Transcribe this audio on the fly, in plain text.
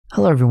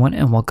Hello everyone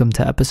and welcome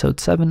to episode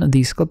 7 of the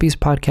Sclippies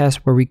podcast,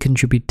 where we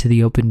contribute to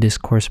the open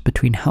discourse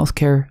between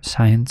healthcare,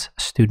 science,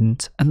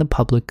 students, and the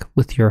public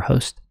with your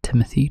host,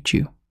 Timothy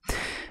Chu.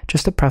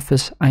 Just a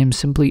preface, I am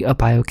simply a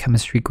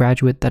biochemistry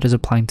graduate that is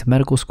applying to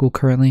medical school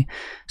currently,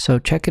 so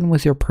check in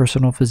with your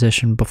personal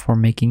physician before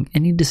making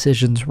any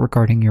decisions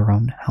regarding your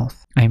own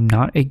health. I am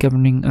not a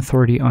governing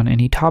authority on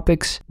any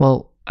topics,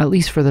 well, at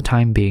least for the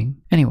time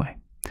being. Anyway,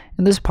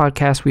 in this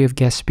podcast we have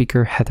guest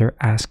speaker Heather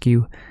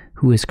Askew,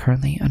 who is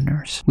currently a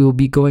nurse. We will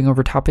be going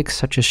over topics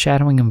such as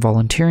shadowing and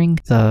volunteering,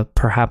 the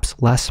perhaps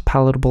less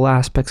palatable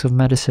aspects of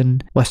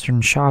medicine,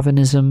 Western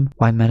chauvinism,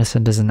 why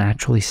medicine doesn't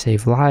actually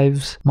save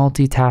lives,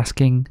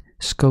 multitasking,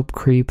 scope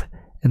creep,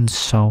 and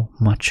so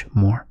much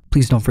more.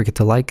 Please don't forget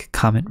to like,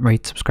 comment,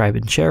 rate, subscribe,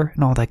 and share,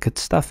 and all that good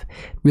stuff. It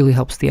really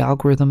helps the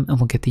algorithm and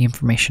will get the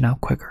information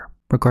out quicker.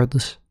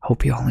 Regardless,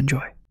 hope you all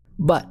enjoy.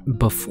 But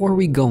before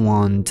we go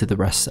on to the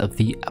rest of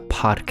the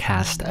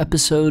podcast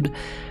episode,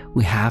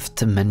 we have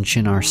to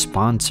mention our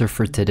sponsor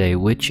for today,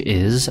 which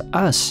is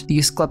us, the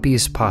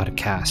Sclippies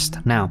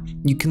podcast. Now,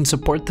 you can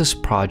support this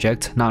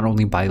project not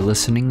only by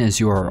listening,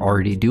 as you are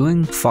already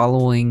doing,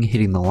 following,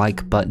 hitting the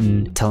like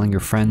button, telling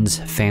your friends,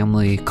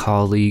 family,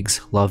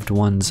 colleagues, loved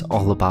ones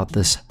all about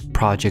this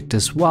project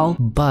as well,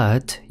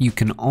 but you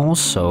can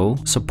also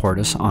support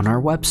us on our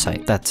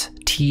website. That's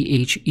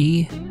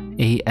TheAsclepius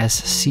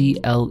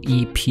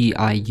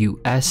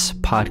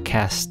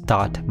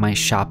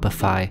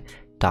podcast.myshopify.com.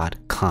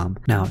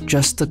 Now,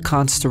 just a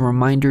constant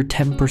reminder,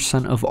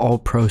 10% of all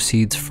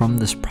proceeds from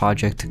this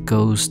project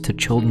goes to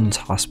Children's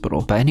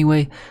Hospital. But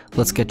anyway,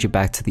 let's get you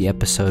back to the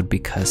episode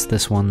because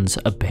this one's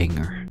a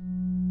banger.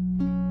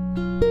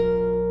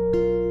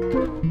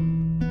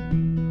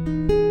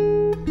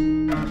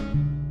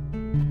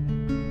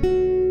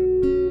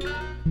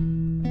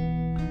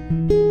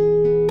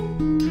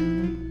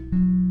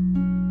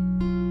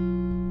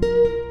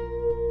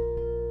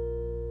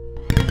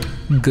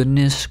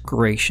 Goodness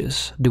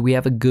gracious, do we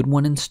have a good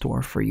one in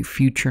store for you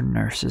future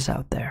nurses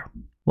out there?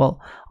 Well,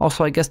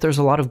 also I guess there's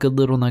a lot of good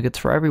little nuggets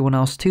for everyone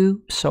else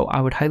too, so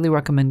I would highly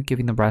recommend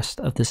giving the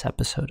rest of this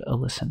episode a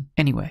listen.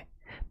 Anyway,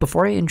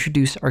 before I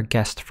introduce our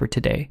guest for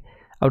today,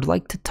 I would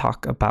like to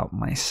talk about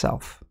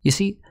myself. You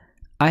see,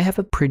 I have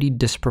a pretty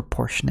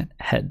disproportionate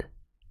head.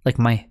 Like,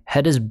 my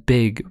head is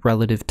big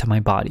relative to my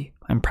body.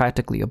 I'm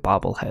practically a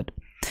bobblehead.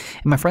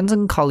 And my friends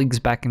and colleagues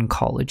back in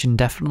college, and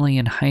definitely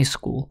in high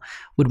school,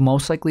 would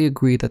most likely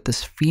agree that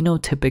this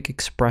phenotypic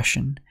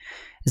expression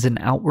is an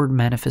outward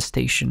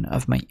manifestation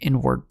of my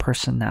inward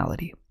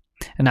personality,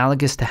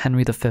 analogous to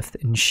Henry V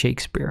in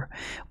Shakespeare,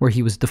 where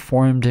he was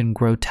deformed and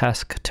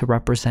grotesque to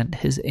represent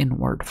his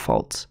inward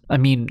faults. I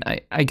mean,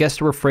 I guess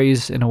to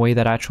rephrase in a way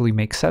that actually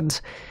makes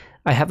sense,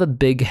 I have a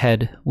big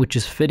head, which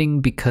is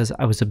fitting because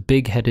I was a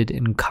big-headed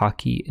and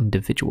cocky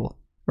individual.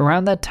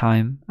 Around that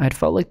time, I had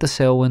felt like the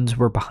sailwinds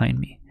were behind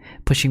me,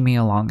 pushing me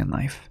along in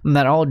life. And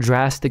that all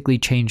drastically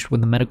changed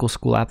when the medical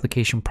school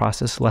application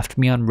process left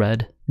me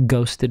unread,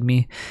 ghosted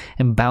me,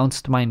 and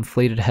bounced my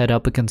inflated head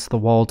up against the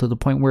wall to the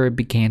point where it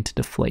began to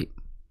deflate.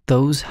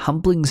 Those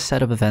humbling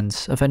set of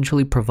events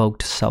eventually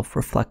provoked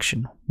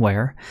self-reflection,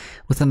 where,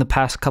 within the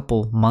past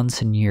couple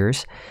months and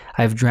years,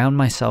 I have drowned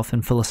myself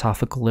in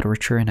philosophical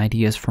literature and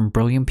ideas from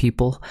brilliant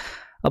people,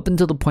 up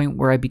until the point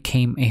where I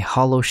became a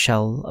hollow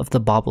shell of the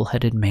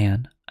bobble-headed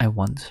man I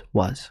once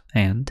was.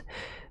 And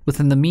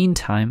within the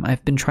meantime,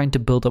 I've been trying to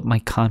build up my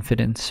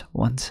confidence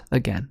once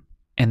again.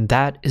 And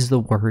that is the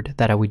word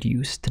that I would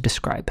use to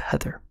describe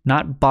Heather.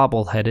 Not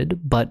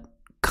bobble-headed, but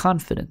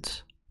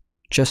confidence.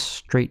 Just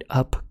straight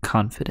up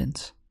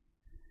confidence.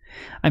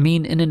 I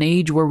mean, in an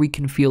age where we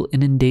can feel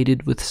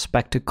inundated with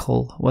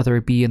spectacle, whether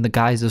it be in the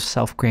guise of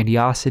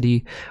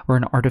self-grandiosity or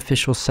an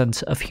artificial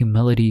sense of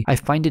humility, I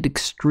find it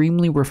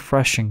extremely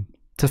refreshing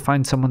to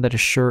find someone that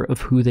is sure of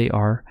who they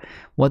are,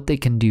 what they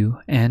can do,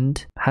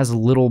 and has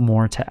little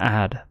more to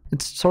add.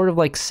 It's sort of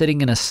like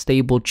sitting in a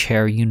stable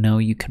chair you know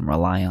you can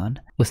rely on,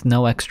 with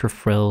no extra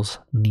frills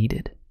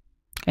needed.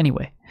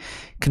 Anyway,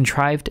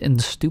 contrived and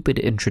stupid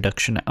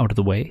introduction out of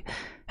the way,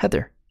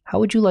 Heather, how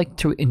would you like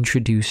to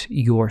introduce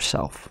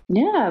yourself?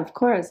 Yeah, of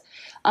course.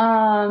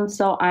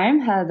 So I'm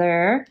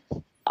Heather,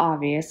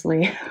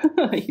 obviously.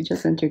 You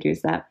just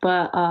introduced that.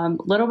 But a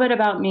little bit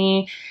about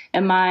me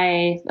and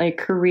my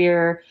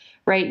career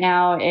right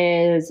now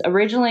is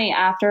originally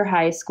after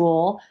high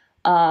school,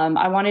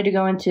 I wanted to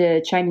go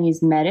into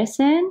Chinese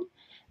medicine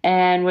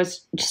and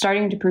was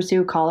starting to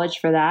pursue college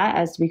for that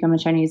as to become a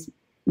Chinese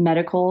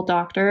medical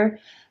doctor.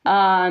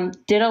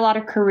 Did a lot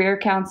of career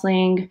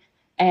counseling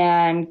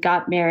and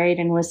got married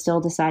and was still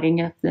deciding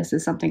if this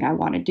is something I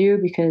want to do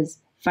because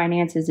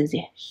finances is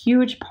a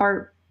huge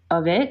part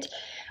of it.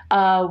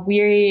 My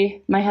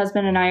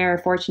husband and I are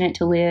fortunate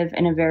to live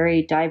in a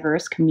very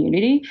diverse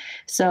community,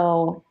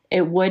 so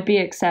it would be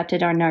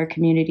accepted in our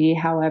community.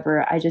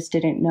 However, I just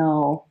didn't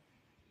know,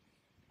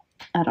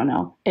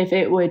 if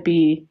it would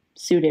be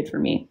suited for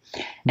me.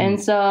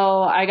 And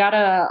so I got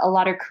a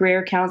lot of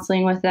career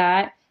counseling with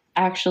that.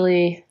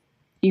 Actually,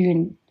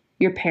 you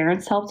your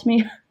parents helped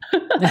me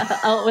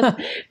out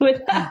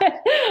with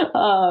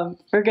that.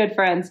 We're good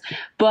friends.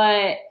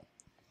 But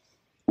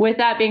with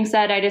that being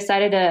said, I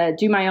decided to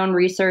do my own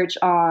research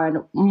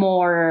on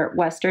more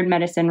Western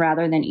medicine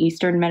rather than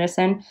Eastern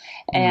medicine,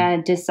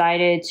 and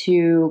decided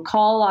to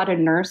call a lot of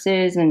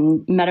nurses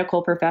and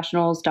medical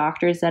professionals,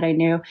 doctors that I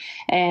knew,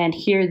 and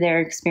hear their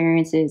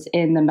experiences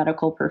in the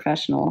medical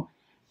professional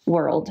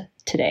world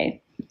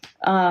today.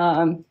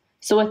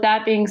 So with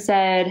that being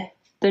said,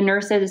 the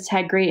nurses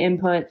had great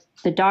input,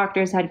 the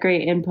doctors had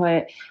great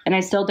input, and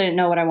I still didn't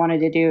know what I wanted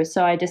to do.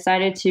 So I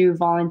decided to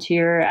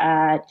volunteer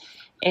at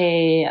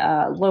a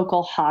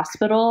local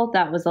hospital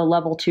that was a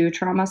level 2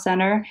 trauma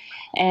center,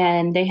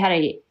 and they had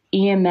a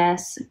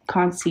EMS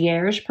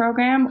concierge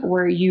program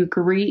where you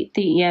greet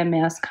the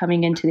EMS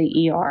coming into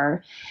the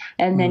ER,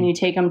 and then you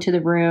take them to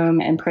the room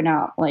and print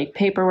out like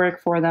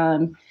paperwork for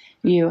them.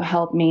 You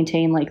help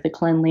maintain like the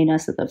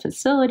cleanliness of the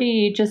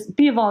facility, just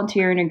be a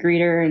volunteer and a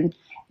greeter, and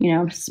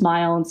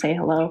smile and say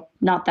hello.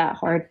 Not that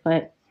hard,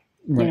 but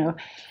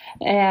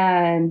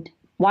and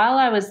while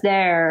I was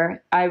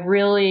there, I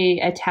really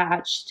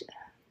attached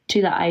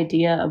to the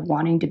idea of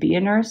wanting to be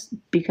a nurse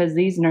because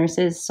these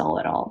nurses saw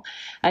it all.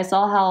 I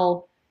saw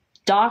how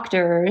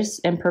doctors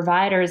and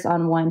providers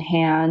on one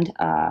hand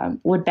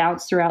would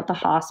bounce throughout the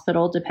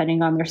hospital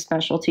depending on their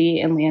specialty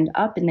and land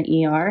up in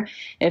the ER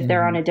if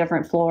they're on a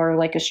different floor,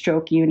 like a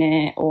stroke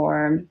unit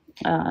or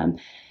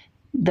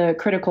the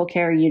critical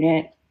care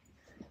unit.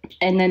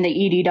 And then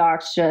the ED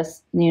docs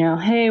just,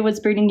 hey,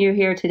 what's bringing you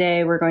here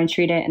today? We're going to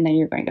treat it, and then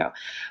you're going to go.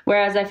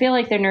 Whereas I feel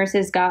like the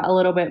nurses got a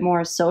little bit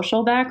more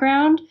social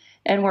background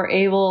and were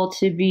able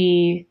to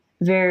be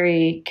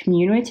very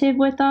communicative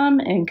with them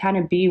and kind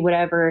of be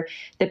whatever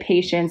the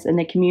patients and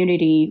the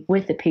community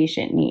with the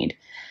patient need.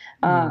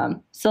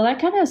 So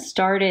that kind of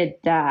started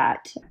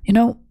that.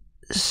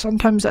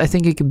 Sometimes I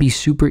think it can be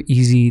super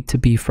easy to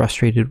be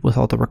frustrated with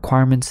all the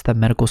requirements that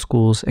medical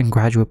schools and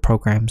graduate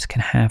programs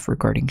can have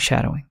regarding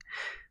shadowing,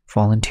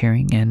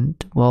 volunteering,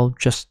 and, well,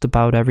 just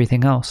about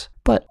everything else.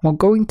 But while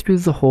going through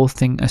the whole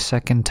thing a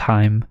second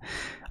time,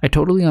 I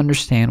totally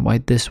understand why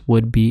this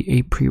would be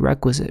a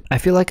prerequisite. I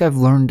feel like I've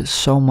learned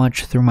so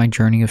much through my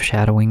journey of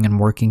shadowing and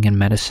working in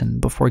medicine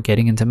before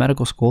getting into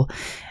medical school,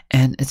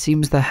 and it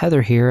seems that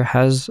Heather here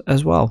has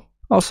as well.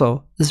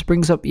 Also, this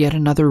brings up yet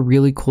another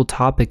really cool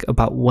topic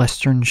about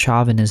Western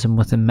chauvinism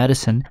within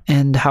medicine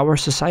and how our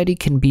society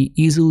can be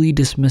easily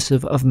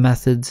dismissive of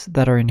methods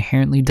that are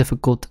inherently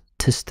difficult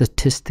to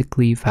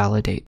statistically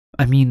validate.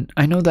 I mean,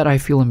 I know that I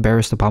feel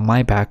embarrassed about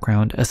my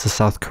background as a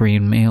South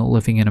Korean male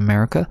living in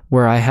America,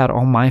 where I had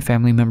all my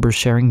family members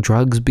sharing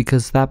drugs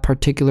because that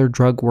particular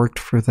drug worked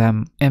for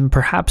them, and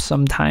perhaps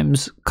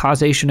sometimes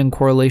causation and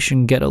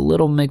correlation get a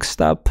little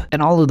mixed up,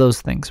 and all of those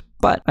things.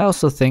 But I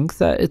also think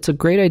that it's a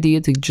great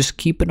idea to just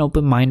keep an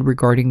open mind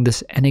regarding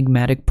this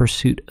enigmatic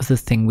pursuit of the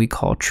thing we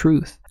call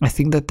truth. I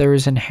think that there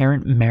is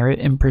inherent merit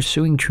in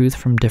pursuing truth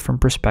from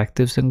different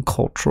perspectives and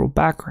cultural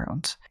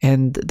backgrounds.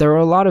 And there are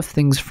a lot of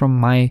things from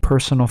my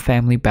personal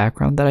family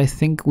background that I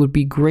think would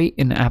be great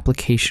in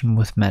application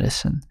with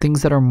medicine.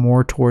 Things that are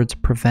more towards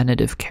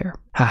preventative care.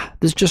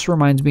 This just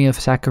reminds me of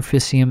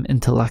Sacrificium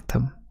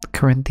Intellectum,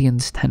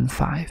 Corinthians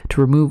 10:5,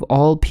 to remove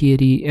all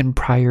piety and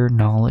prior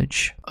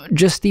knowledge.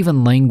 Just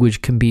even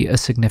language can be a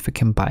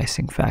significant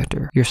biasing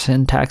factor. Your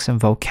syntax and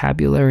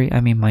vocabulary, I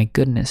mean, my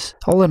goodness.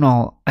 All in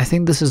all, I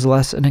think this is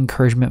less an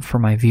encouragement for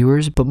my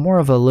viewers, but more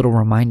of a little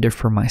reminder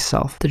for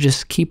myself to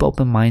just keep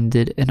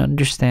open-minded and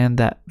understand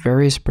that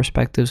various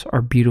perspectives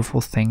are beautiful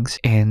things,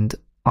 and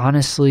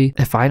honestly,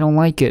 if I don't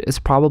like it, it's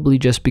probably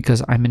just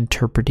because I'm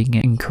interpreting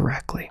it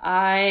incorrectly.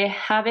 I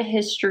have a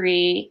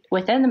history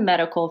within the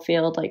medical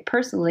field. Like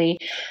personally,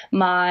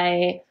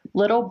 my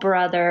little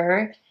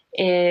brother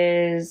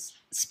has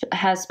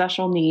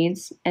special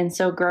needs, and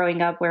so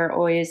growing up, we're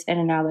always in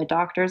and out of the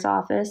doctor's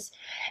office,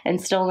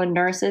 and still the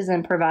nurses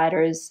and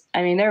providers,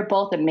 I mean, they're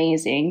both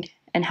amazing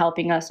and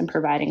helping us and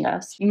providing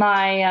us.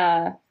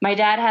 My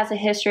dad has a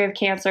history of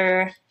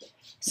cancer,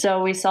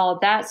 so we saw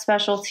that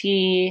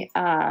specialty.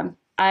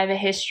 I have a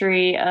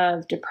history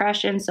of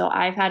depression, so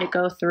I've had to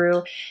go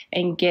through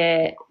and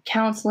get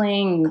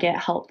counseling and get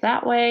help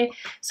that way.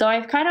 So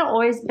I've kind of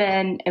always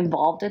been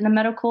involved in the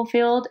medical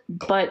field,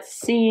 but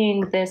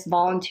seeing this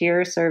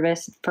volunteer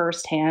service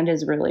firsthand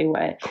is really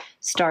what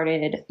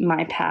started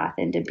my path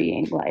into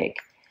being like,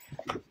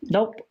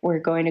 nope, we're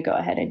going to go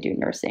ahead and do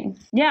nursing.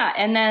 Yeah,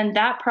 and then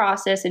that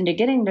process into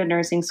getting to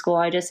nursing school,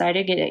 I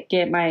decided to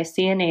get my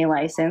CNA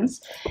license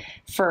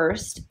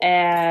first,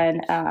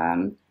 and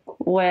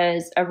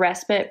was a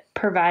respite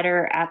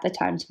provider at the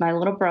time to my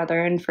little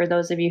brother. And for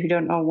those of you who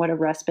don't know what a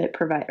respite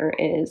provider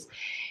is,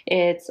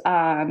 it's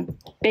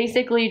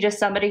basically just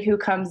somebody who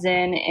comes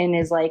in and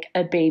is like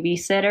a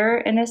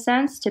babysitter in a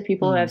sense to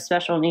people who have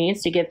special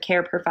needs, to give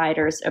care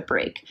providers a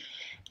break.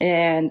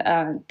 And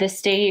the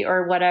state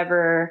or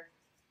whatever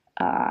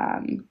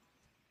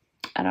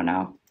I don't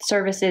know,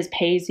 services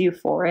pays you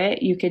for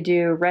it. You could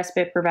do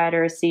respite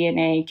providers,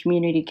 CNA,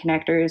 community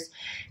connectors.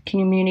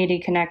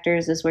 Community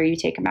connectors is where you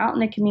take them out in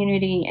the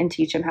community and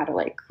teach them how to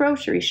like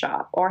grocery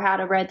shop or how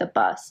to ride the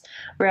bus.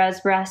 Whereas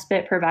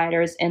respite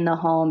providers in the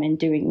home and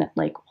doing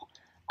like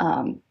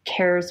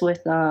cares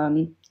with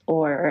them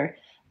or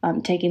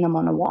taking them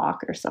on a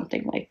walk or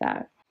something like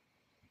that.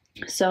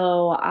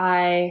 So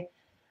I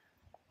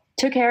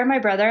took care of my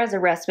brother as a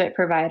respite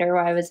provider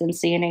while I was in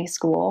CNA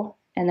school.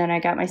 And then I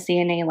got my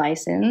CNA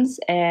license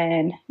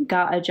and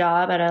got a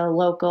job at a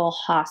local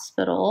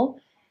hospital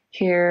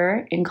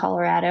here in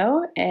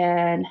Colorado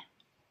and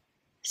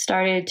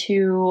started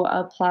to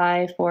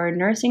apply for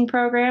nursing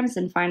programs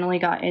and finally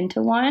got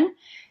into one.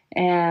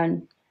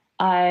 And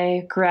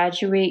I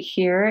graduate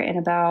here in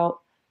about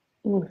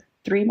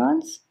 3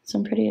 months. So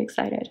I'm pretty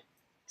excited.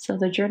 So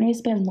the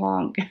journey's been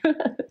long,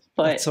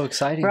 but that's so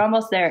exciting. We're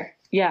almost there.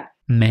 Yeah.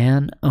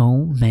 Man,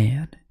 oh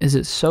man, is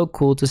it so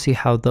cool to see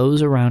how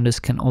those around us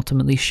can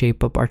ultimately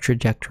shape up our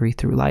trajectory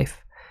through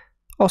life.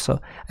 Also,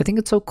 I think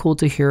it's so cool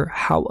to hear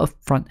how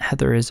upfront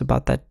Heather is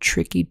about that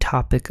tricky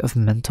topic of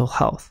mental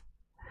health.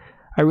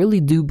 I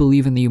really do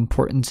believe in the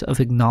importance of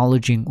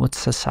acknowledging what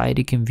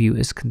society can view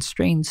as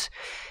constraints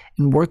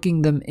and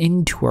working them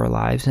into our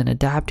lives and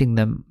adapting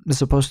them,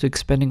 as opposed to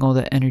expending all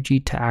the energy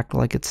to act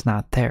like it's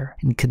not there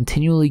and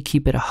continually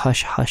keep it a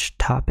hush-hush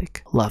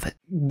topic. Love it.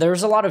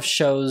 There's a lot of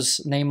shows,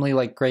 namely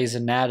like Grey's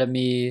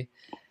Anatomy,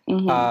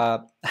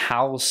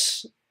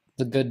 House,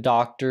 The Good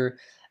Doctor,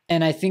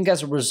 and I think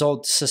as a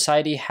result,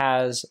 society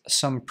has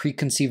some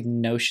preconceived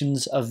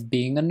notions of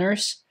being a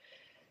nurse.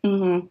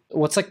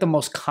 What's like the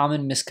most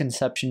common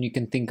misconception you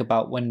can think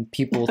about when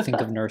people think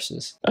of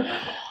nurses?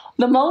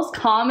 The most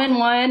common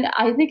one,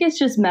 I think it's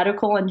just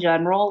medical in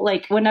general.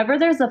 Like whenever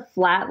there's a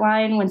flat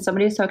line, when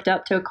somebody's hooked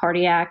up to a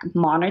cardiac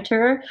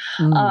monitor,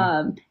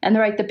 and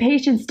they're like, the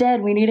patient's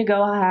dead, we need to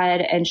go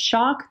ahead and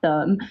shock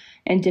them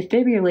and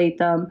defibrillate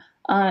them.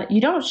 You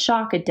don't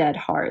shock a dead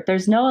heart.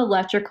 There's no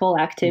electrical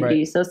activity.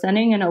 Right. So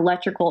sending an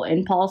electrical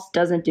impulse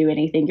doesn't do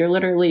anything. You're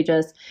literally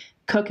just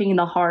cooking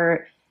the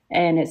heart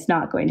and it's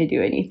not going to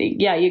do anything.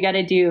 Yeah, you got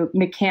to do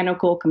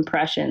mechanical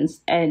compressions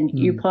and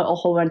you put a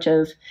whole bunch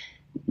of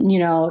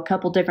a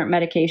couple different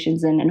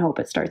medications in and hope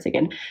it starts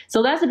again.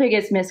 So that's the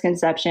biggest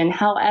misconception.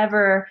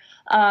 However,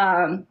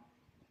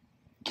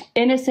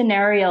 in a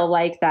scenario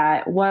like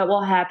that, what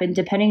will happen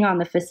depending on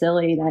the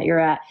facility that you're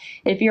at,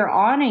 if you're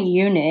on a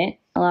unit,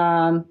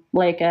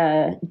 like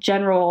a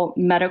general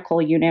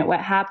medical unit, what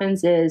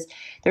happens is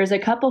there's a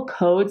couple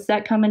codes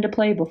that come into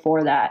play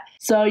before that.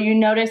 So you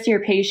notice your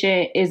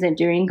patient isn't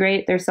doing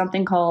great. There's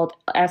something called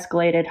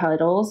escalated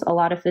huddles. A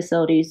lot of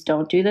facilities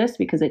don't do this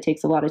because it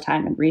takes a lot of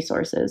time and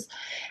resources.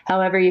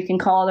 However, you can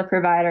call the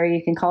provider,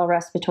 you can call a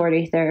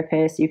respiratory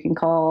therapist, you can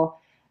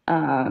call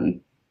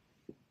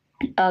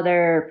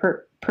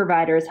other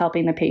providers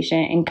helping the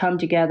patient and come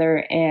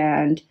together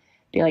and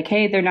be like,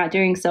 hey, they're not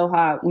doing so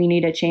hot. We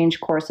need to change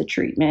course of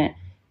treatment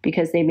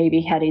because they may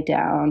be headed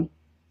down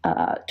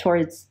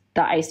towards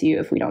the ICU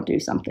if we don't do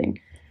something.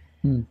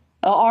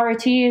 A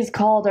RT is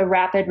called a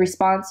rapid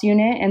response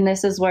unit. And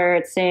this is where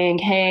it's saying,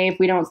 hey, if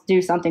we don't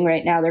do something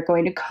right now, they're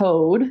going to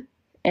code.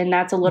 And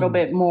that's a little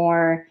bit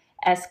more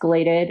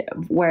escalated,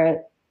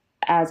 where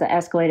as an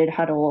escalated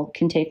huddle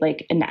can take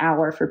like an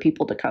hour for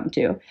people to come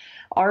to.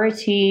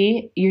 RT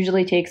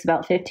usually takes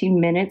about 15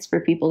 minutes for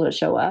people to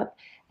show up.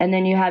 And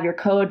then you have your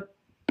code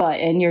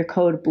button, your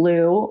code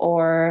blue,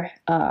 or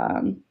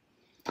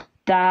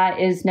that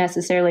is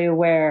necessarily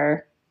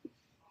where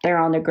they're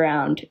on the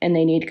ground and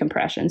they need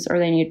compressions or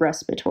they need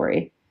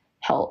respiratory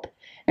help.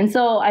 And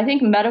so I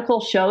think medical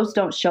shows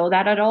don't show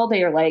that at all.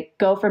 They are like,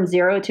 go from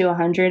 0 to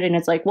 100. And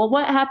it's like, well,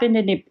 what happened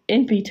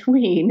in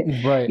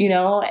between? Right.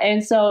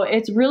 And so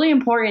it's really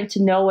important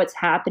to know what's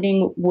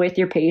happening with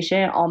your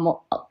patient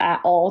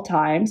at all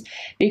times,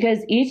 because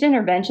each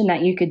intervention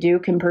that you could do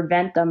can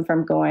prevent them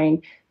from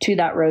going to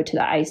that road to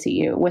the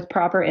ICU. With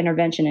proper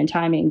intervention and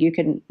timing, you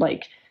can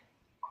like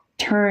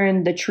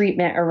turn the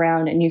treatment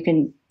around and you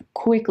can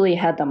quickly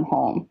head them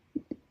home.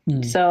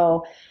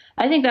 So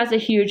I think that's a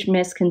huge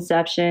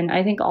misconception.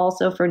 I think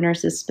also for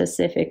nurses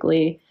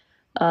specifically,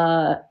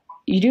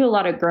 you do a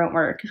lot of grunt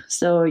work.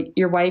 So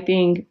you're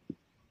wiping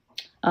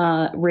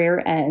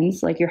rear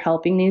ends, like you're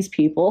helping these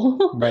people.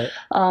 Right.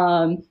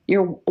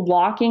 You're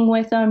walking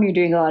with them. You're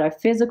doing a lot of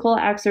physical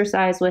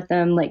exercise with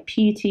them, like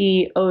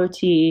PT,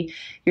 OT.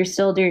 You're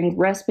still doing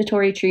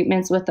respiratory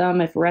treatments with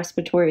them if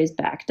respiratory is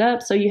backed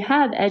up. So you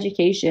have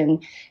education,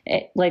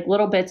 like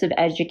little bits of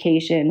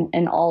education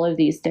in all of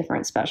these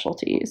different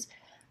specialties.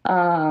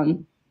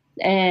 And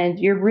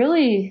you're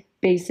really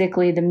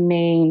basically the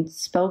main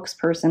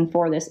spokesperson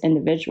for this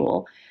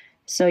individual.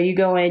 So you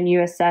go in,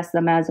 you assess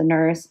them as a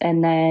nurse,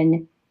 and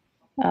then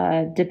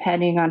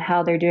depending on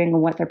how they're doing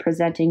and what they're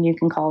presenting, you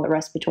can call a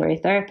respiratory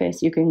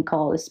therapist, you can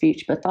call a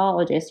speech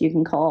pathologist, you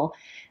can call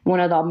one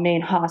of the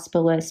main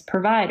hospitalist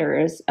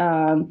providers,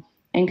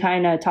 and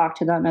kind of talk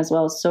to them, as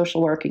well as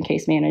social work and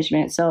case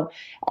management. So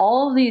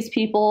all of these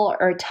people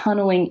are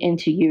tunneling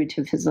into you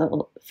to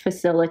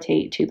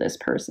facilitate to this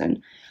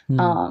person.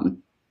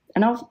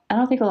 And I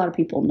don't think a lot of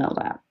people know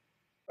that.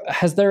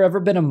 Has there ever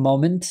been a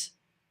moment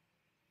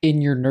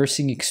in your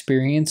nursing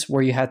experience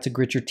where you had to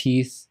grit your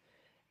teeth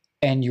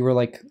and you were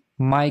like,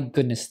 my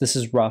goodness, this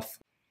is rough?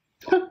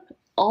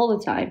 All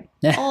the time.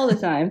 All the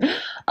time.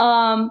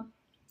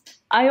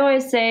 I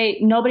always say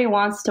nobody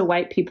wants to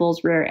wipe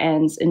people's rear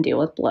ends and deal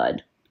with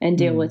blood and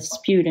deal with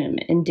sputum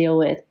and deal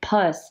with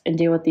pus and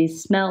deal with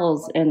these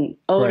smells and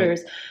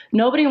odors. Right.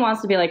 Nobody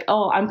wants to be like,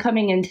 oh, I'm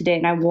coming in today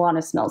and I want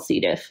to smell C.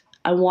 diff.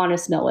 I want to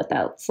smell what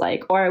that's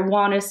like. Or I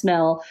want to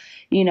smell,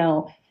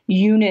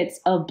 units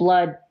of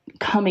blood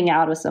coming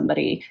out of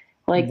somebody.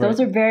 Like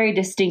those are very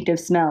distinctive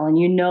smell. And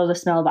the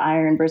smell of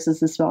iron versus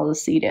the smell of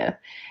C. diff.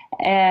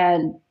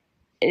 And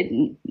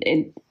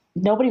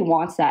nobody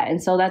wants that.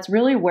 And so that's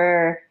really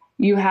where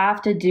you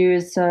have to do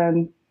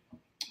some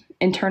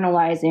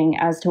internalizing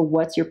as to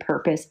what's your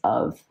purpose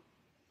of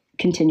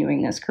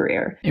continuing this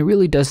career. It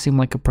really does seem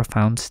like a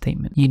profound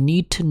statement. You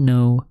need to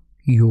know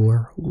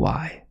your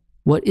why.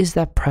 What is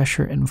that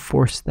pressure and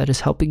force that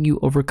is helping you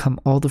overcome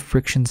all the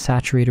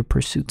friction-saturated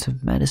pursuits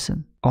of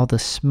medicine? All the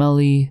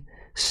smelly,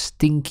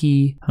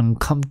 stinky,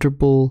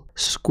 uncomfortable,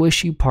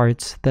 squishy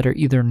parts that are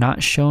either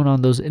not shown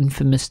on those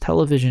infamous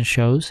television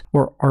shows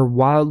or are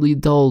wildly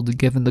dulled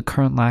given the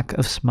current lack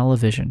of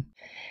smell-o-vision.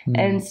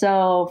 And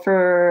so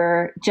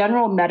for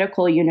general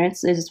medical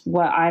units is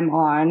what I'm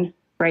on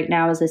right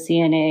now as a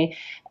CNA.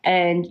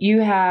 And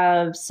you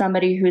have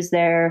somebody who's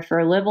there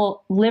for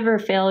liver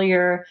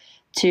failure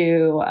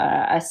to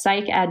a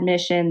psych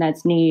admission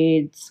that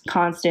needs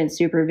constant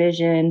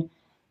supervision,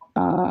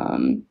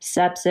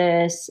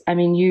 sepsis.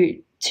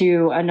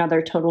 To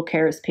another total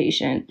cares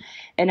patient.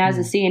 And as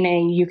a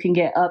CNA, you can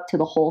get up to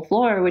the whole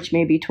floor, which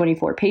may be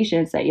 24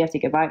 patients that you have to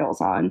get vitals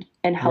on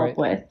and help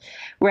with.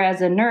 Whereas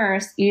a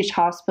nurse, each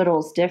hospital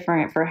is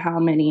different for how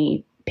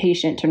many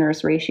patient to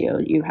nurse ratio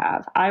you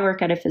have. I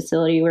work at a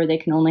facility where they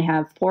can only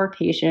have 4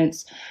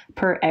 patients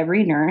per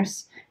every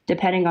nurse,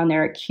 depending on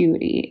their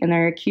acuity. And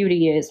their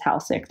acuity is how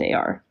sick they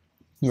are.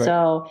 Right.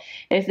 So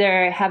if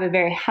they have a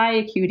very high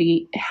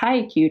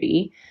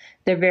acuity,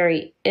 they're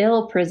very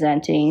ill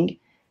presenting,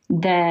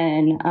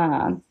 then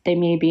they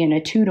may be in a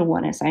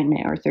 2-to-1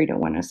 assignment or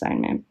 3-to-1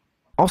 assignment.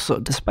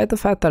 Also, despite the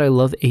fact that I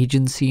love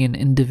agency and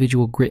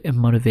individual grit and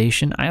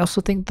motivation, I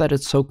also think that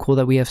it's so cool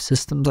that we have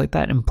systems like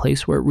that in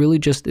place where it really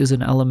just is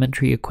an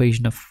elementary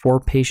equation of 4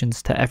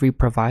 patients to every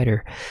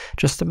provider,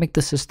 just to make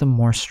the system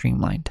more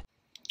streamlined.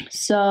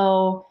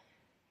 So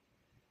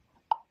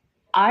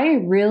I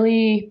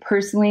really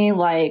personally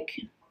like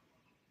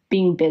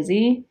being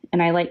busy,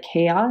 and I like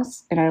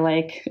chaos, and I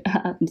like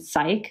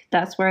psych.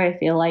 That's where I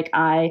feel like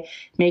I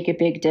make a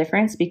big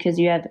difference because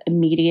you have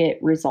immediate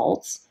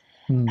results.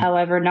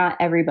 However, not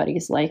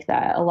everybody's like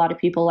that. A lot of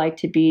people like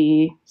to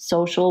be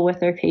social with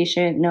their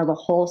patient, know the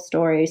whole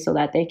story so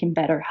that they can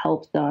better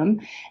help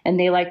them. And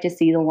they like to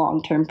see the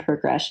long-term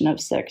progression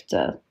of sick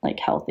to like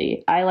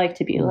healthy. I like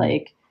to be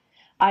like,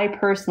 I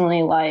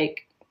personally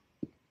like,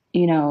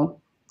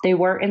 they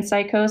were in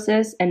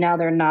psychosis and now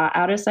they're not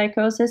out of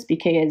psychosis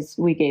because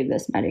we gave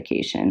this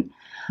medication.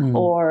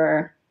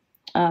 Or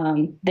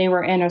they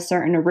were in a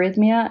certain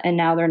arrhythmia and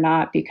now they're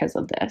not because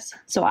of this.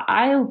 So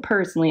I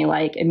personally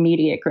like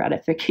immediate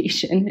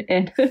gratification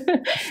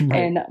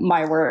in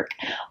my work.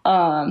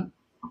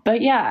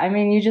 But yeah,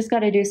 you just got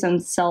to do some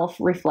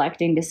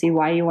self-reflecting to see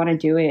why you want to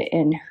do it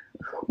and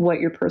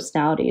what your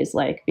personality is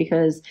like,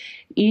 because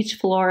each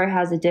floor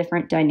has a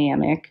different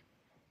dynamic.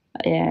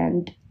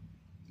 And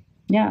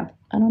yeah,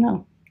 I don't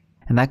know.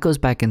 And that goes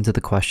back into the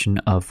question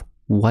of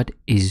what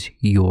is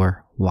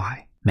your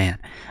why? Man,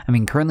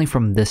 currently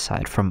from this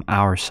side, from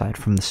our side,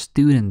 from the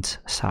student's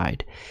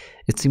side,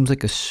 it seems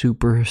like a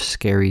super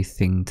scary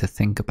thing to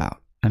think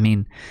about.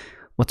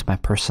 What's my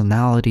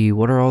personality?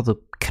 What are all the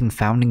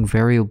confounding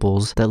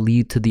variables that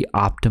lead to the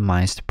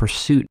optimized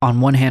pursuit?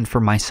 On one hand,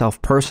 for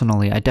myself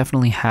personally, I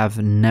definitely have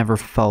never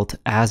felt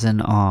as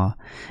in awe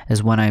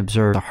as when I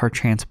observed a heart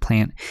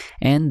transplant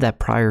and that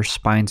prior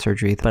spine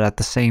surgery. But at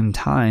the same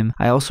time,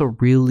 I also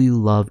really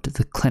loved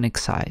the clinic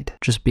side,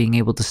 just being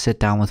able to sit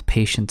down with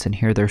patients and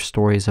hear their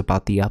stories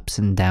about the ups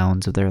and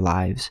downs of their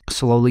lives,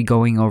 slowly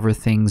going over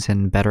things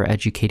and better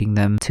educating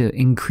them to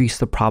increase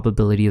the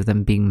probability of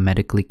them being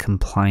medically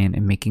compliant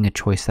and making a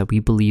choice that we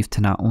believe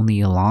to not only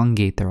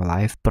elongate their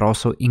life, but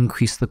also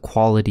increase the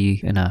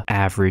quality in an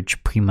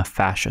average prima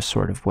facie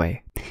sort of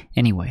way.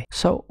 Anyway,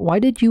 so why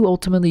did you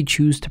ultimately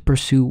choose to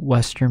pursue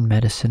Western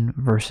medicine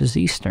versus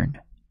Eastern?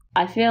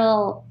 I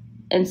feel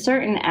in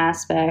certain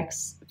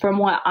aspects, from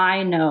what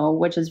I know,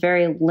 which is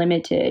very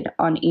limited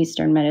on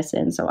Eastern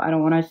medicine, so I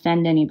don't want to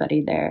offend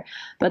anybody there,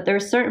 but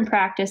there's certain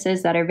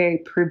practices that are very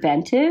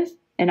preventive,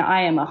 and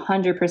I am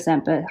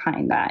 100%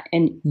 behind that.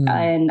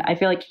 And I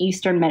feel like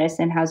Eastern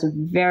medicine has a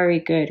very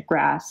good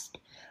grasp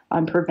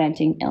on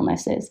preventing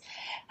illnesses.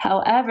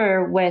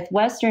 However, with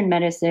Western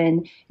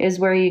medicine is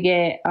where you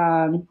get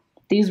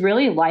these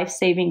really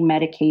life-saving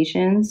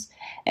medications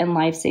and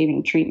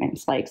life-saving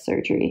treatments like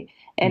surgery.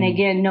 And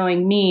again,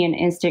 knowing me and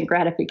instant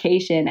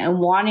gratification and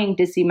wanting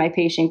to see my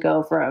patient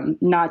go from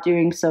not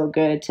doing so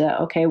good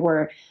to, okay,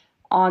 we're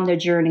on the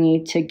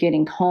journey to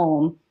getting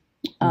home.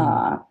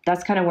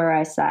 That's kind of where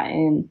I sat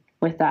in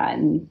with that.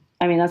 And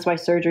I mean, that's why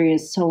surgery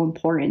is so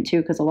important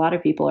too, because a lot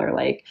of people are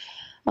like,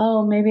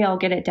 oh, maybe I'll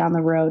get it down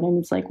the road. And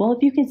it's like, well,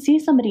 if you can see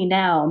somebody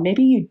now,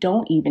 maybe you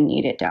don't even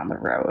need it down the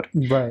road.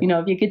 Right. You know,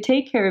 if you could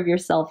take care of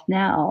yourself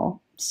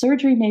now,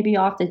 surgery may be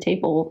off the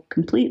table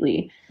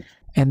completely.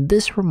 And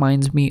this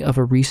reminds me of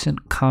a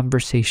recent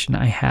conversation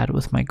I had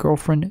with my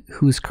girlfriend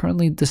who is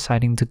currently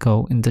deciding to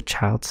go into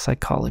child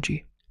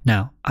psychology.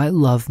 Now, I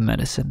love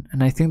medicine,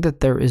 and I think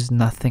that there is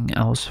nothing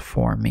else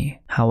for me.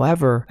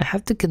 However, I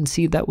have to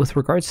concede that with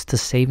regards to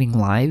saving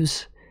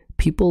lives,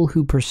 people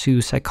who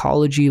pursue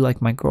psychology like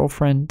my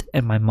girlfriend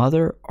and my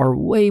mother are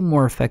way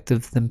more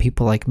effective than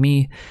people like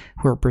me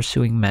who are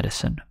pursuing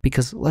medicine.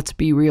 Because let's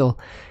be real,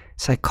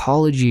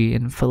 psychology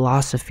and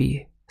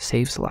philosophy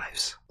saves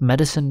lives.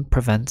 Medicine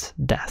prevents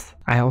death.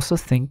 I also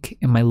think,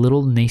 in my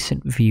little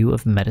nascent view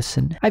of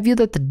medicine, I view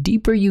that the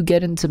deeper you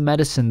get into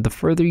medicine, the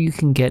further you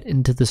can get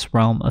into this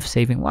realm of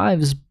saving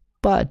lives,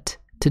 but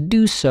to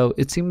do so,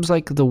 it seems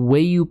like the way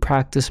you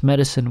practice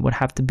medicine would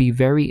have to be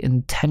very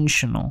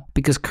intentional,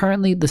 because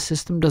currently the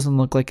system doesn't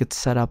look like it's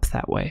set up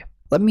that way.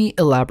 Let me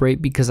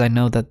elaborate, because I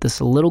know that this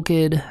little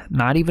kid,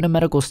 not even a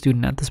medical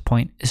student at this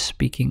point, is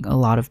speaking a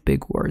lot of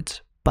big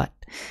words, but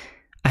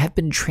I have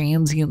been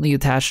transiently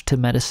attached to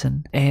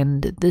medicine,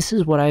 and this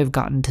is what I have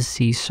gotten to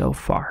see so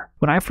far.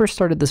 When I first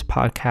started this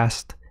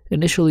podcast,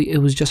 initially it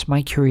was just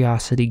my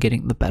curiosity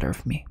getting the better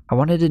of me. I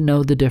wanted to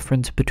know the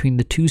difference between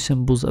the two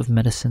symbols of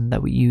medicine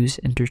that we use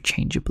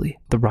interchangeably,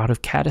 the rod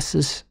of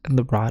Catasis and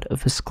the rod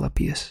of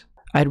Asclepius.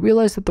 I had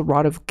realized that the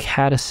rod of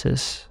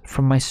Catasis,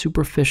 from my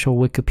superficial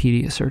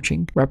Wikipedia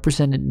searching,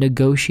 represented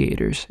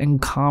negotiators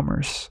and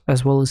commerce,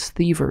 as well as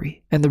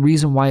thievery. And the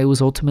reason why it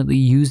was ultimately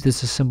used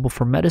as a symbol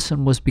for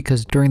medicine was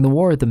because during the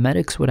war, the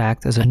medics would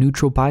act as a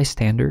neutral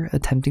bystander,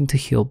 attempting to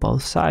heal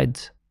both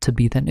sides, to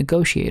be that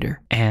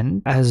negotiator.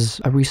 And as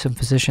a recent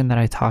physician that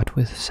I talked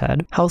with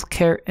said,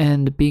 healthcare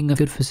and being a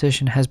good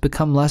physician has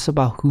become less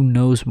about who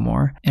knows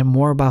more and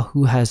more about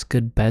who has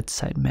good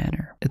bedside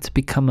manner. It's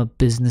become a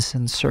business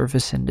and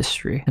service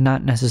industry and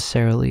not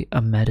necessarily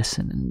a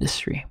medicine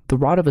industry. The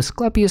rod of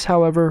Asclepius,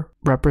 however,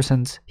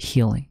 represents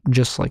healing,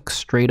 just like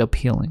straight up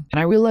healing.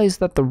 And I realized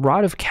that the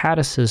rod of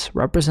Catasis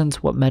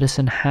represents what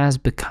medicine has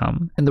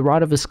become, and the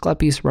rod of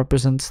Asclepius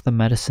represents the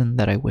medicine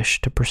that I wish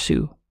to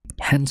pursue.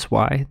 Hence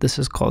why this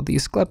is called the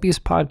Asclepius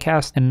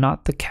podcast and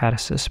not the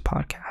Catasis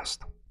podcast.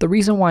 The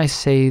reason why I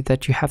say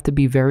that you have to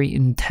be very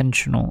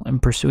intentional in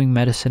pursuing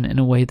medicine in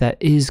a way that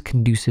is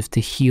conducive to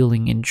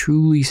healing and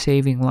truly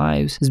saving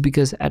lives is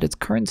because at its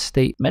current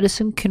state,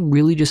 medicine can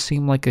really just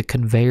seem like a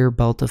conveyor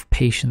belt of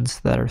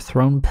patients that are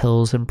thrown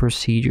pills and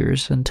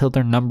procedures until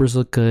their numbers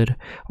look good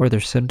or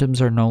their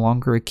symptoms are no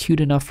longer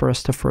acute enough for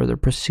us to further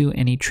pursue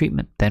any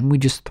treatment. Then we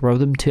just throw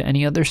them to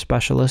any other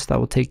specialist that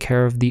will take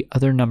care of the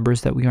other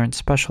numbers that we aren't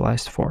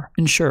specialized for.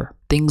 And sure,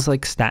 things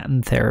like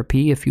statin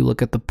therapy, if you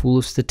look at the pool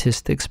of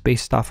statistics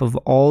based off of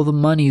all the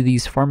money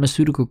these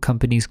pharmaceutical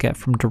companies get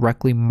from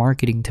directly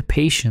marketing to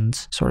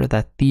patients, sort of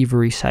that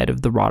thievery side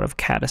of the rod of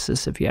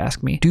Catasis, if you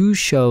ask me, do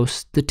show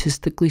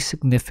statistically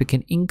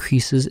significant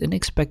increases in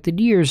expected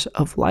years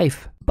of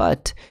life.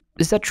 But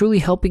is that truly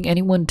helping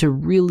anyone to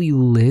really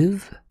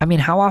live? I mean,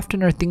 how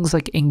often are things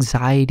like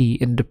anxiety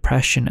and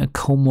depression a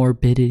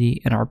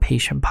comorbidity in our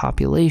patient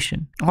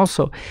population?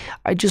 Also,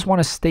 I just want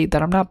to state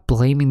that I'm not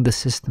blaming the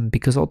system,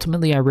 because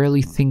ultimately I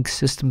rarely think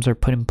systems are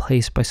put in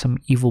place by some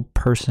evil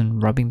person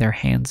rubbing their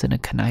hands in a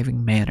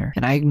conniving manner.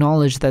 And I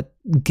acknowledge that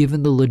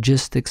given the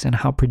logistics and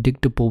how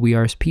predictable we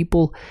are as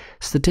people,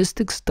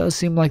 statistics does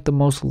seem like the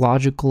most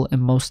logical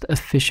and most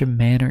efficient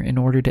manner in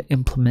order to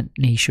implement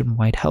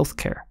nationwide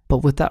healthcare.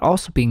 But with that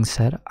also being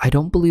said, I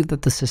don't believe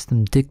that the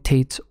system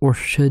dictates or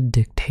should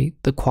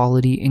dictate the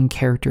quality and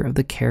character of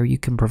the care you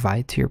can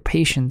provide to your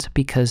patients,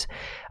 because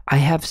I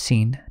have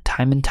seen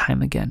time and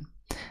time again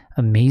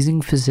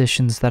amazing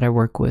physicians that I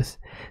work with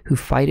who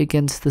fight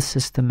against the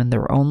system in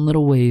their own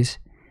little ways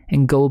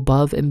and go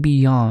above and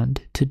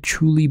beyond to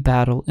truly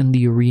battle in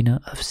the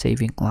arena of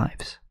saving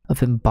lives,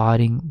 of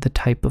embodying the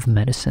type of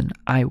medicine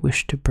I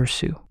wish to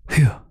pursue.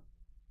 Phew.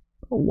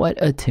 What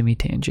a Timmy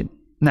tangent.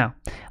 Now,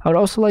 I would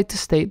also like to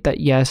state that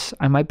yes,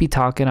 I might be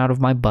talking out of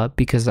my butt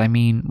because, I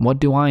mean, what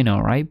do I know,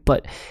 right?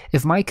 But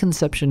if my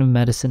conception of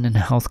medicine and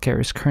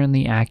healthcare is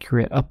currently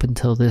accurate up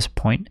until this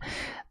point,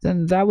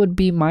 then that would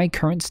be my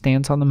current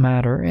stance on the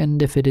matter.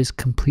 And if it is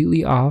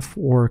completely off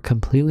or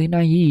completely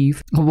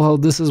naive, well,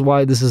 this is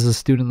why this is a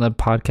student-led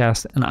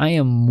podcast, and I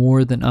am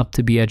more than up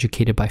to be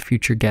educated by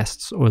future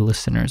guests or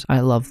listeners. I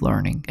love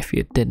learning, if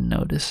you didn't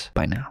notice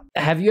by now.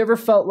 Have you ever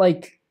felt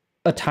like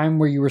a time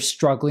where you were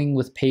struggling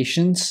with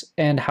patients,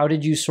 and how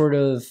did you sort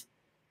of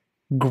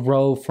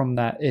grow from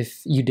that,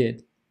 if you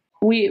did?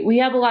 We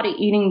have a lot of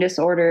eating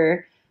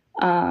disorder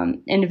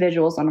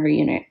individuals on our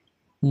unit.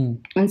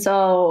 And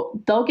so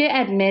they'll get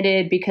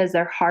admitted because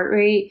their heart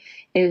rate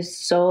is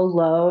so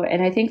low.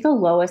 And I think the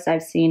lowest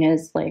I've seen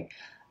is like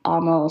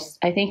almost,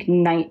 I think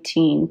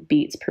 19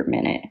 beats per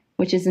minute,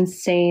 which is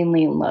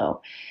insanely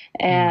low.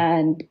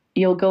 And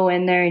you'll go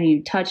in there and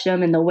you touch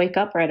them and they'll wake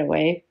up right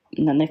away,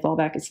 and then they fall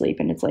back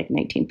asleep, and it's like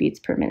 19 beats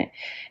per minute.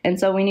 And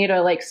so we need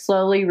to like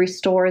slowly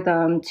restore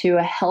them to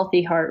a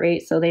healthy heart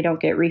rate so they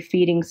don't get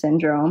refeeding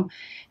syndrome,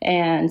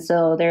 and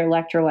so their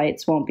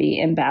electrolytes won't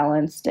be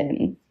imbalanced,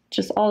 and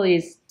just all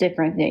these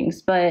different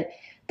things. But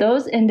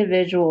those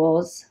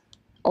individuals,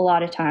 a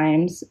lot of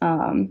times,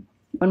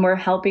 when we're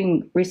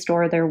helping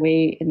restore their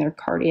weight and their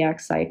cardiac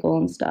cycle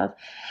and stuff,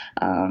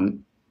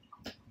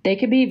 they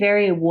could be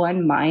very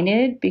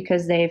one-minded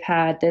because they've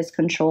had this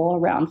control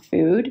around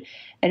food.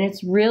 And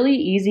it's really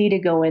easy to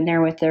go in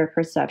there with their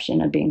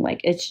perception of being like,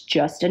 it's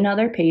just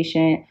another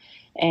patient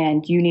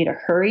and you need to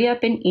hurry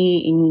up and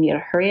eat and you need to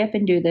hurry up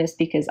and do this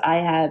because I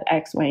have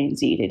X, Y, and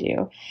Z to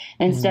do.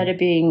 Instead of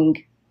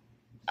being,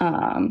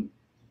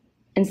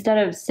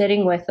 instead of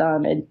sitting with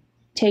them and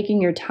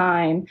taking your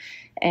time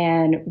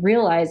and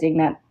realizing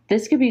that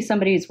this could be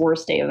somebody's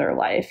worst day of their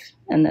life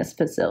in this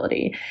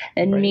facility.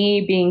 And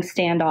me being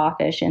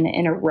standoffish and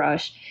in a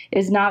rush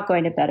is not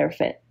going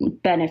to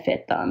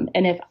benefit them.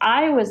 And if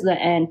I was the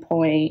end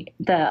point,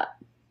 the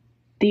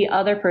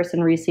other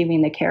person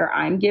receiving the care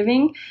I'm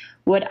giving,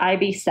 would I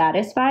be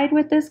satisfied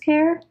with this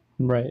care?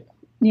 Right.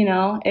 You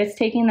know, it's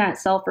taking that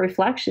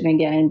self-reflection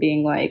again and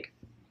being like,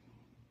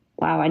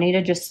 wow, I need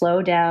to just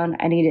slow down.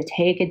 I need to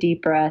take a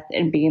deep breath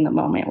and be in the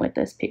moment with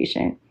this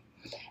patient.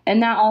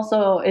 And that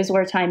also is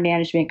where time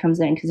management comes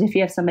in, because if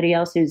you have somebody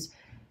else who's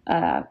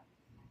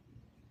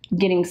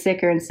getting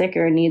sicker and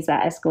sicker and needs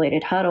that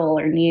escalated huddle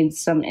or needs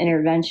some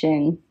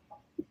intervention,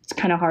 it's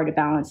kind of hard to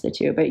balance the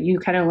two. But you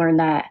kind of learn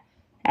that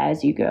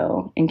as you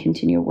go and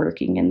continue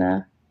working in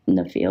the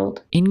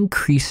field.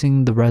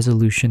 Increasing the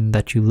resolution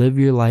that you live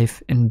your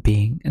life and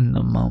being in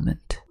the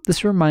moment.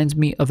 This reminds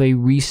me of a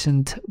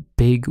recent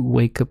big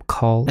wake-up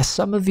call. As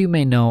some of you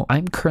may know,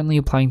 I'm currently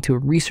applying to a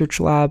research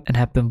lab and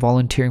have been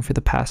volunteering for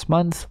the past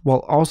month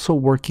while also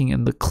working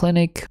in the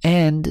clinic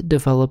and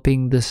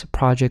developing this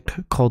project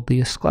called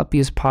the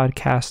Asclepius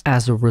podcast.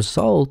 As a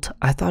result,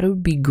 I thought it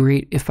would be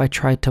great if I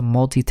tried to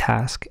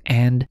multitask,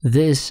 and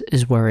this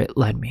is where it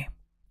led me.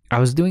 I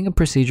was doing a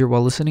procedure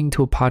while listening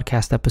to a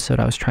podcast episode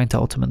I was trying to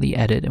ultimately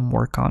edit and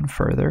work on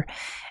further,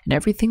 and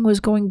everything was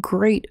going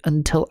great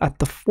until at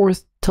the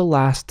fourth to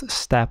last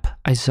step,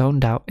 I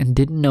zoned out and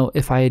didn't know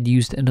if I had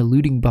used an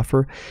eluting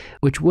buffer,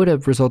 which would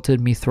have resulted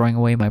in me throwing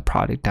away my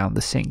product down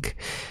the sink.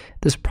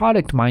 This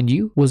product, mind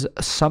you, was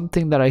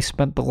something that I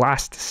spent the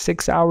last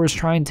 6 hours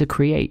trying to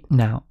create.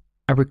 Now,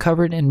 I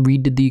recovered and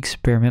redid the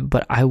experiment,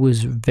 but I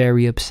was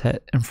very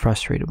upset and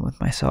frustrated with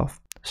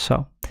myself.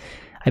 So,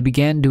 I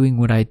began doing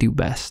what I do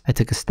best. I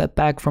took a step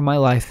back from my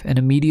life and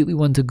immediately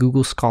went to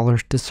Google Scholar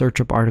to search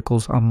up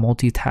articles on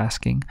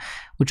multitasking,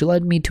 which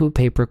led me to a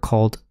paper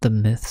called The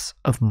Myths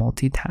of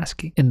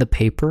Multitasking. In the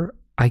paper,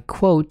 I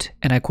quote,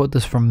 and I quote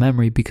this from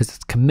memory because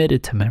it's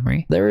committed to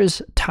memory, "There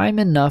is time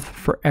enough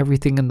for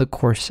everything in the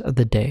course of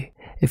the day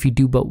if you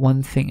do but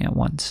one thing at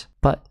once.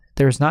 But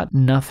there is not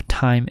enough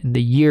time in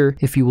the year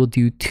if you will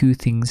do two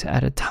things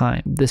at a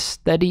time. The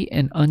steady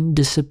and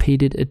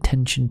undissipated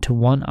attention to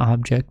one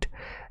object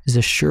is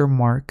a sure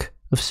mark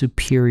of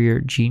superior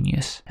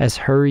genius, as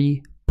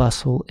hurry,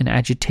 bustle, and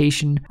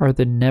agitation are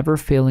the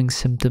never-failing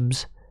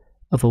symptoms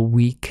of a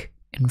weak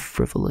and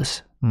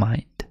frivolous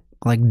mind."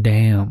 Like,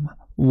 damn,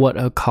 what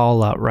a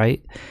call-out,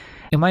 right?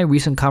 In my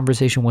recent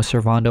conversation with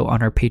Servando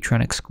on our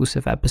Patreon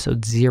exclusive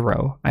episode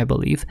 0, I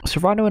believe,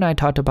 Servando and I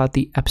talked about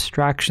the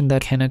abstraction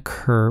that can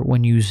occur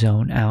when you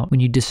zone out, when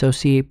you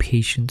dissociate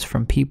patients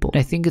from people. And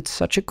I think it's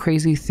such a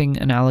crazy thing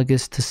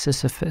analogous to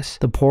Sisyphus,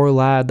 the poor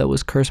lad that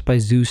was cursed by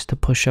Zeus to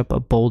push up a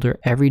boulder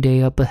every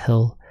day up a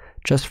hill,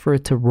 just for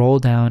it to roll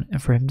down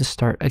and for him to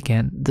start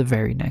again the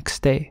very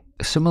next day.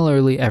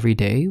 Similarly, every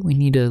day, we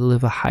need to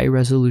live a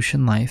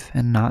high-resolution life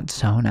and not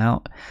zone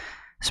out,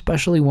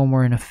 especially when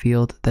we're in a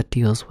field that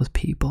deals with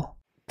people.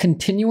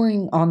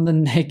 Continuing on the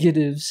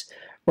negatives,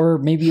 or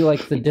maybe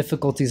like the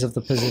difficulties of the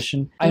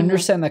position, I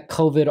understand that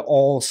COVID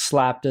all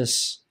slapped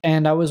us,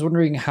 and I was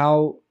wondering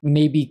how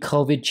maybe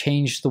COVID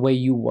changed the way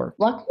you work.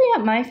 Luckily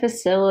at my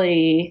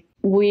facility,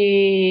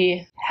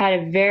 we had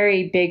a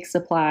very big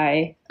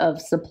supply of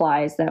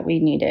supplies that we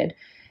needed.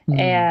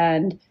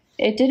 And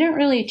it didn't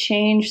really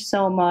change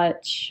so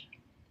much.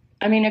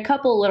 I mean, a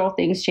couple little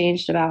things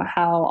changed about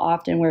how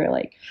often we're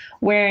like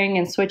wearing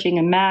and switching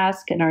a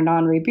mask and our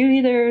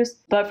non-rebreathers.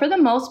 But for the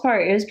most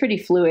part, it was pretty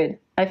fluid.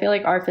 I feel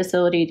like our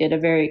facility did a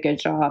very good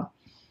job.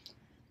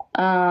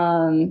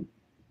 The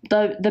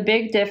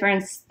big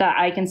difference that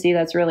I can see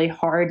that's really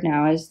hard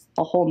now is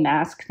the whole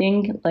mask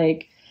thing.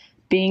 Like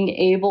being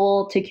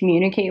able to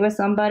communicate with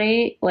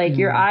somebody, like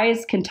your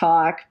eyes can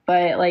talk,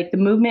 but like the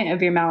movement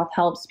of your mouth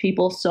helps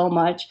people so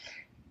much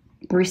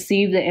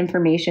receive the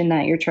information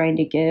that you're trying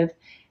to give.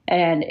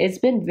 And it's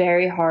been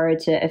very hard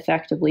to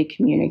effectively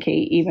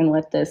communicate even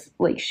with this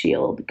like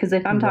shield, because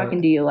if I'm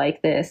talking to you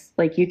like this,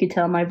 like you could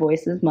tell my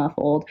voice is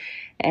muffled,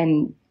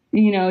 and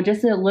you know,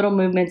 just the little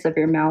movements of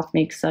your mouth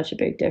make such a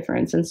big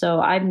difference. And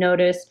so I've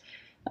noticed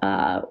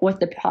with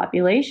the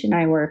population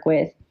I work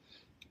with,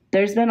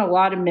 there's been a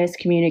lot of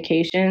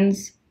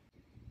miscommunications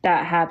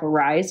that have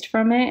arised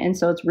from it. And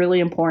so it's really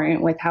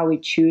important with how we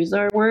choose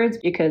our words,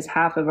 because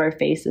half of our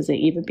face isn't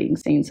even being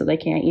seen. So they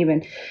can't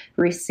even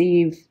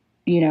receive,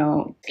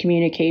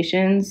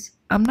 communications.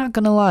 I'm not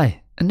gonna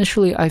lie.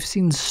 Initially, I've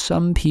seen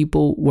some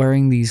people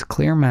wearing these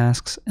clear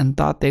masks and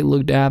thought they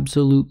looked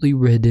absolutely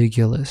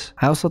ridiculous.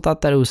 I also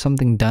thought that it was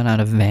something done out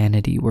of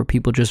vanity, where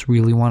people just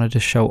really wanted to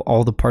show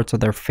all the parts of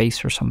their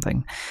face or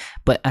something.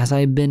 But as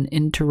I've been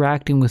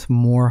interacting with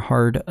more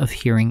hard of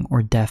hearing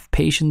or deaf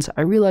patients,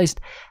 I realized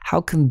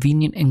how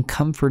convenient and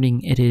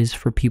comforting it is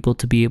for people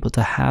to be able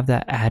to have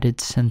that added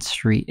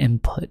sensory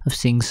input of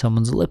seeing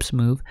someone's lips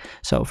move.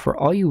 So for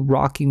all you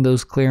rocking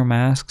those clear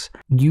masks,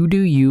 you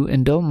do you,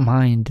 and don't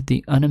mind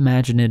the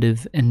unimaginative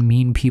and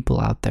mean people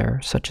out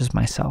there, such as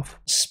myself.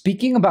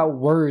 Speaking about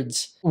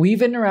words, we've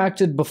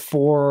interacted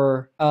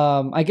before,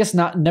 I guess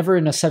never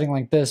in a setting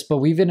like this, but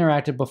we've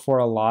interacted before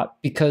a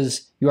lot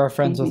because you are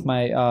friends with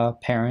my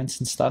parents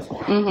and stuff.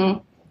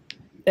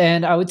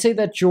 And I would say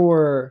that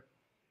your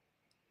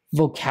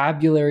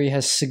vocabulary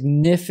has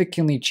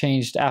significantly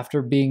changed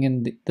after being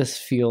in this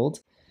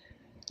field.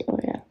 Oh,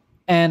 yeah.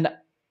 And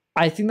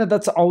I think that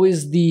that's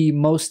always the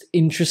most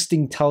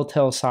interesting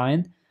telltale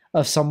sign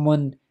of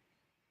someone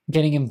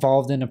getting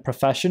involved in a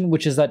profession,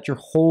 which is that your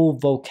whole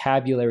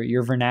vocabulary,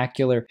 your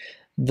vernacular,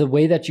 the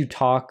way that you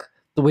talk,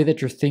 the way that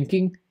you're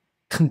thinking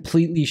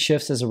completely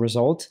shifts as a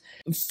result.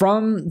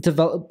 From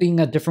developing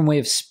a different way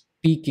of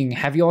speaking,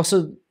 have you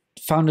also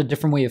found a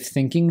different way of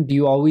thinking? Do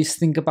you always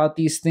think about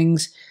these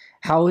things?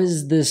 How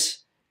has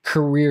this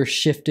career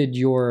shifted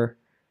your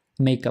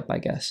makeup, I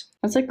guess?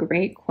 That's a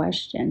great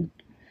question.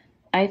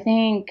 I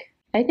think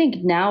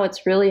now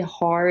it's really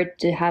hard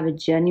to have a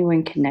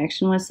genuine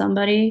connection with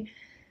somebody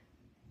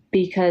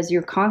because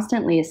you're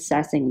constantly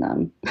assessing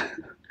them.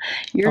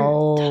 You're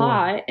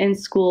taught in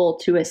school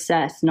to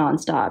assess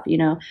nonstop,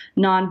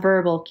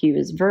 nonverbal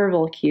cues,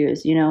 verbal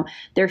cues,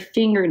 their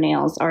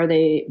fingernails, are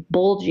they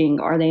bulging?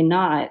 Are they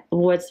not?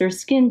 What's their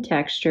skin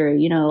texture?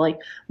 Like,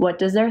 what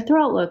does their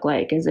throat look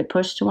like? Is it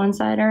pushed to one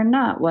side or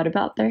not? What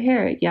about their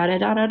hair? Yada,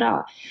 da, da,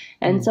 da.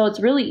 And so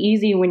it's really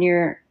easy when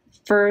you're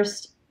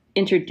first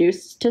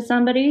introduced to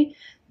somebody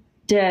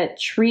to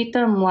treat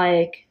them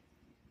like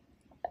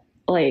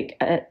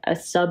a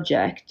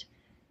subject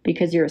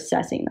because you're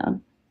assessing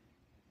them.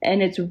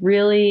 And it's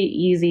really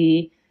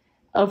easy,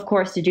 of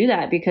course, to do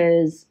that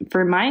because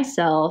for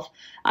myself,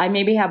 I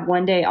maybe have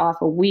one day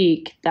off a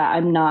week that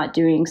I'm not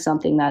doing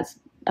something that's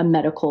a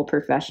medical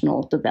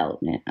professional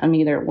development. I'm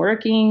either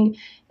working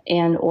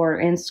or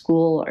in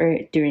school or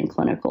doing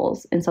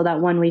clinicals. And so that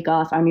 1 week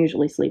off, I'm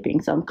usually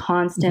sleeping. So I'm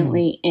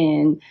constantly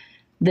in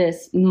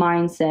this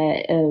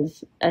mindset of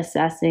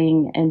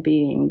assessing and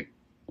being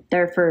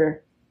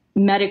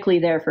medically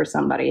there for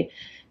somebody.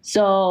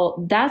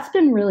 So that's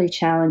been really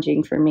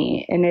challenging for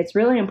me. And it's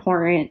really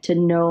important to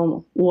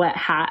know what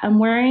hat I'm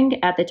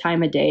wearing at the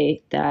time of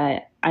day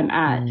that I'm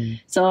at.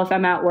 So if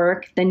I'm at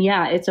work, then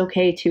yeah, it's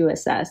okay to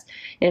assess.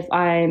 If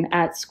I'm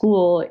at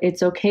school,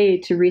 it's okay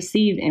to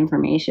receive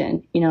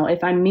information.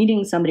 If I'm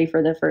meeting somebody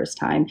for the first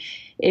time,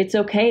 it's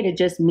okay to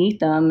just meet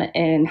them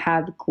and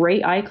have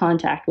great eye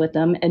contact with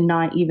them and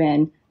not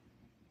even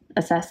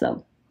assess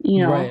them,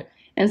 Right.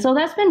 And so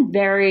that's been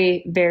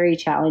very, very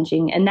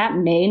challenging. And that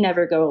may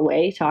never go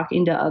away.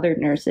 Talking to other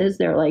nurses,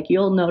 they're like,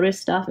 you'll notice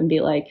stuff and be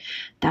like,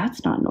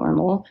 that's not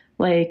normal.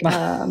 Like,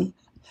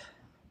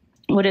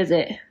 what is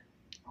it?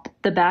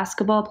 The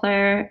basketball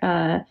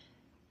player,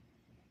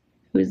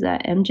 who's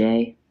that?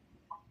 MJ?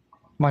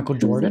 Michael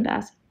Jordan?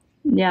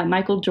 Yeah,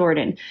 Michael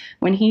Jordan.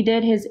 When he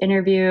did his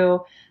interview,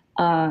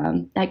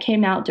 that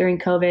came out during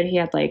COVID, he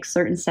had like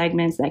certain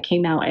segments that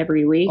came out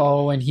every week.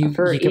 Oh, and he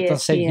kept on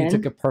saying he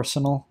took it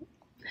personal.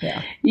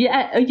 Yeah.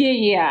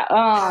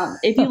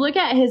 If you look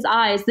at his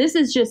eyes, this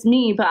is just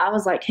me, but I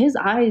was like, his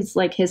eyes,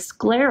 like his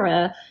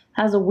sclera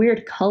has a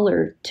weird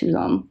color to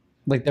them.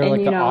 Like they're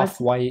like an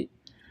off-white.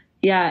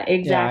 Yeah,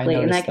 exactly.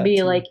 And that could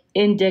be like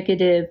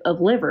indicative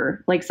of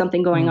liver, like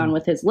something going on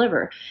with his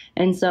liver.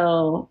 And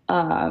so,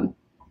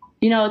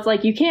 it's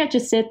like you can't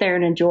just sit there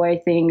and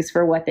enjoy things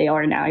for what they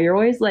are now. You're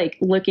always like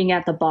looking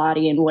at the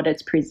body and what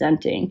it's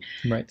presenting.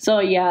 Right. So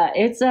yeah,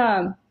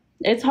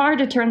 it's hard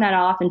to turn that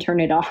off and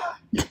turn it on.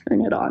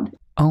 Turn it on.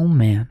 Oh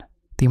man,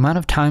 the amount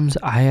of times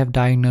I have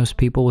diagnosed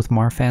people with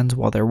Marfan's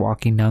while they're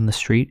walking down the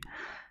street,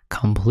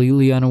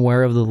 completely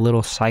unaware of the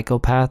little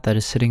psychopath that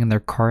is sitting in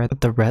their car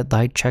at the red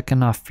light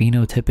checking off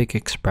phenotypic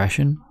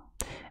expression.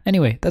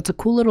 Anyway, that's a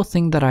cool little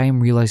thing that I am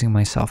realizing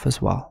myself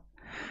as well.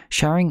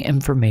 Sharing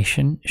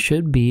information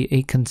should be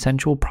a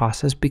consensual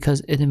process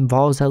because it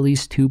involves at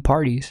least two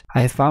parties.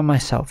 I have found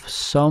myself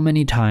so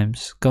many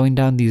times going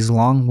down these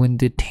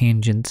long-winded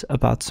tangents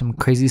about some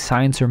crazy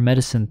science or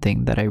medicine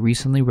thing that I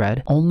recently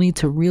read, only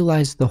to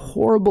realize the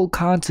horrible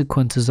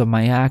consequences of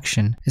my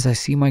action as I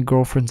see my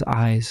girlfriend's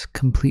eyes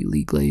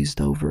completely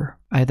glazed over.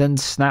 I then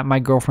snap my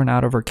girlfriend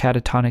out of her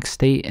catatonic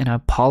state and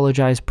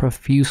apologize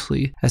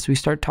profusely as we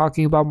start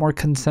talking about more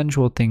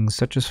consensual things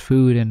such as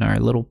food and our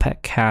little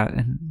pet cat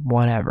and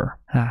whatever.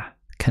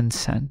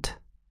 Consent.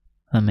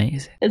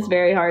 Amazing. It's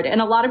very hard.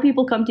 And a lot of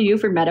people come to you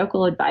for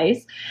medical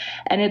advice.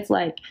 And it's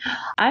like,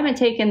 I haven't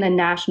taken the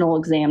national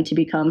exam to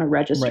become a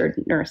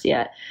registered nurse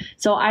yet.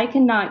 So I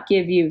cannot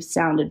give you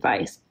sound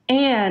advice.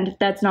 And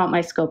that's not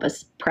my scope of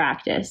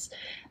practice.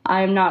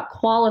 I'm not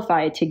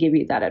qualified to give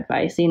you that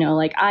advice. You know,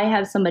 like I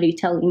have somebody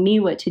telling me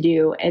what to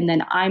do, and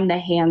then I'm the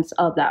hands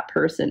of that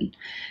person.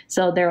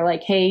 So they're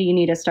like, hey, you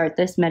need to start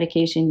this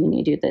medication, you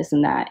need to do this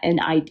and that, and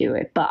I do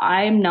it. But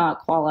I'm not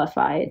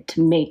qualified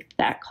to make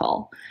that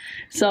call.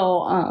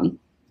 So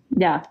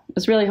yeah,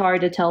 it's really hard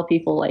to tell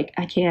people like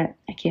I can't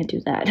do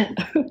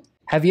that.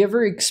 Have you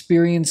ever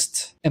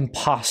experienced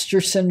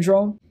imposter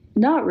syndrome?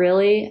 Not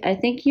really. I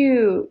think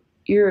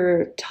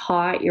you're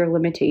taught your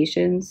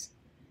limitations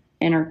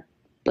and are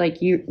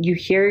like you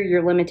hear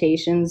your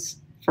limitations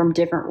from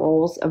different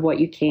roles of what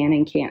you can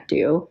and can't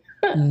do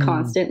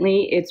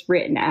constantly. It's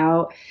written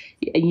out.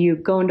 You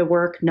go into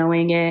work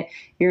knowing it.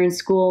 You're in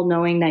school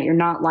knowing that you're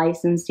not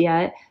licensed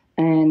yet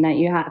and that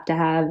you have to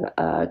have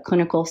a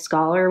clinical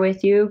scholar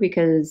with you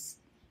because,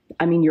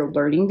 I mean, you're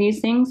learning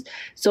these things.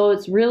 So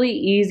it's really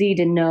easy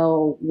to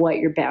know what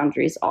your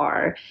boundaries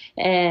are.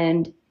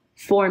 And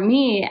for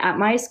me, at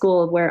my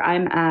school where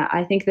I'm at,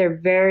 I think they're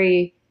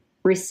very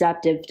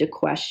receptive to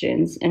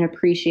questions and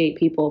appreciate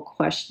people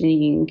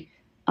questioning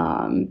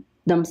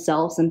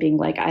themselves and being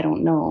like, I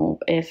don't know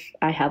if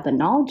I have the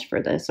knowledge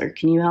for this, or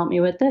can you help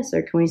me with this,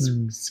 or can we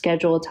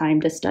schedule a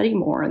time to study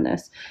more on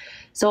this?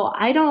 So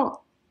I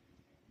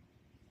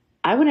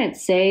wouldn't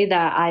say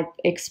that I've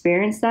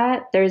experienced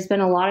that. There's been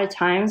a lot of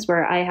times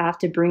where I have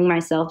to bring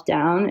myself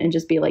down and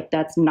just be like,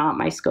 that's not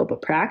my scope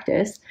of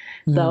practice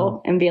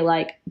though, and be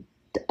like,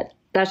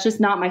 that's just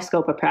not my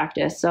scope of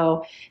practice.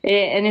 So,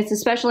 and it's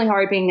especially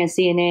hard being a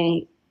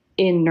CNA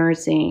in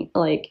nursing,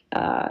 like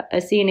a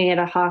CNA at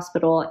a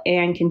hospital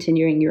and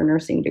continuing your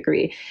nursing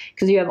degree,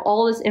 because you have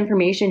all this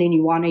information and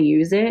you want to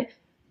use it,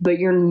 but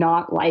you're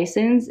not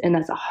licensed, and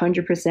that's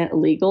 100%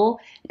 illegal.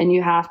 And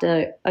you have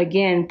to,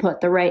 again,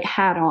 put the right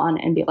hat on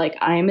and be like,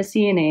 I am a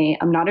CNA,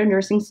 I'm not a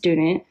nursing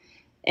student,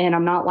 and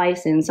I'm not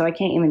licensed, so I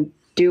can't even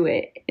do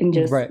it. And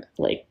just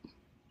like,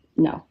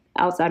 no,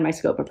 outside my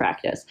scope of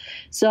practice.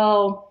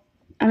 So,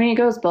 I mean, it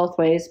goes both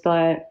ways,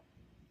 but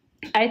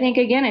I think,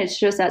 again, it's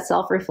just that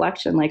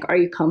self-reflection. Like, are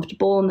you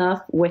comfortable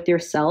enough with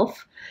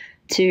yourself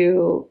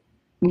to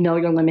know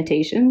your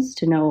limitations,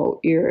 to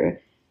know your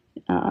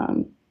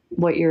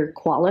what you're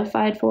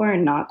qualified for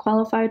and not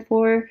qualified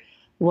for,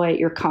 what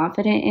you're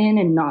confident in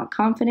and not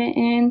confident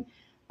in?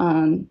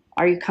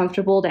 Are you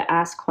comfortable to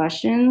ask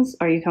questions?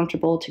 Are you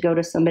comfortable to go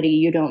to somebody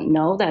you don't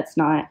know that's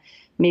not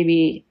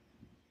maybe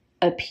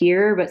a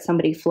peer, but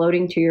somebody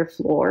floating to your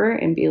floor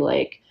and be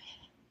like,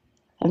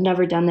 I've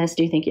never done this.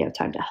 Do you think you have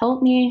time to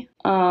help me?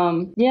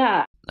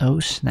 Yeah. Oh,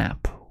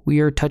 snap. We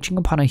are touching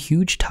upon a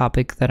huge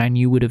topic that I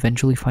knew would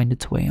eventually find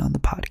its way on the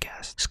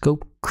podcast.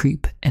 Scope,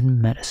 creep,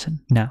 and medicine.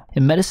 Now,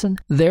 in medicine,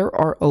 there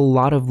are a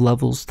lot of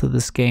levels to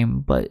this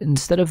game, but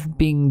instead of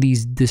being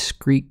these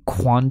discrete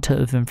quanta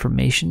of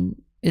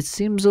information, it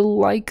seems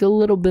like a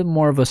little bit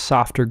more of a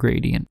softer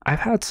gradient. I've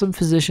had some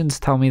physicians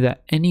tell me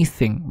that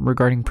anything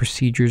regarding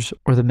procedures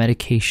or the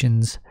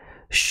medications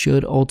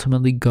should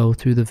ultimately go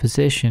through the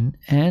physician.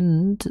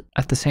 And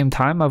at the same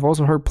time, I've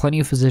also heard plenty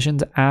of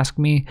physicians ask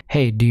me,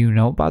 hey, do you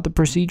know about the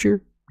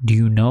procedure? Do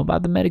you know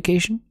about the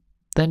medication?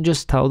 Then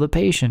just tell the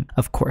patient.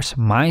 Of course,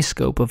 my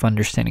scope of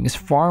understanding is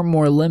far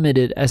more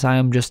limited, as I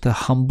am just a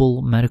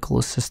humble medical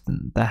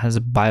assistant that has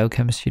a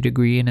biochemistry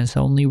degree and has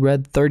only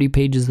read 30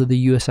 pages of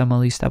the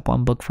USMLE Step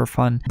 1 book for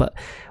fun. But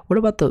what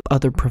about the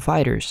other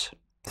providers?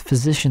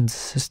 Physician's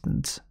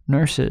assistants,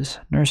 nurses,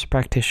 nurse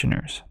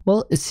practitioners?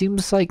 Well, it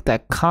seems like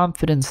that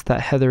confidence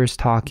that Heather is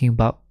talking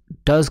about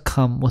does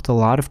come with a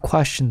lot of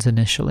questions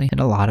initially and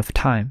a lot of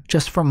time.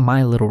 Just from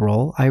my little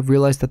role, I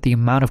realized that the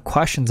amount of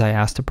questions I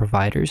ask the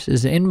providers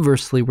is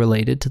inversely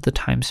related to the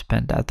time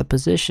spent at the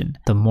position.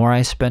 The more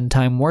I spend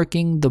time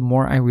working, the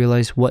more I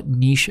realize what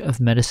niche of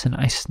medicine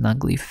I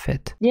snugly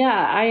fit.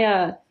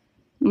 Yeah,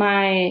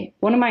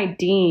 one of my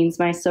deans,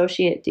 my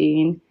associate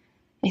dean,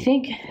 I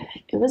think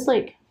it was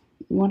like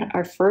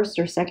our first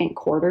or second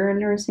quarter in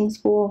nursing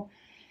school,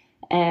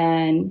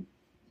 and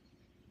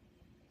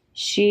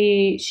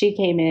she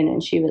came in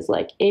and she was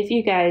like, if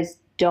you guys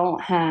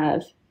don't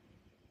have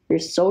your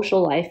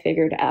social life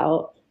figured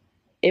out,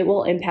 it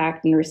will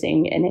impact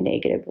nursing in a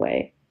negative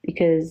way,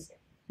 because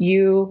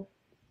you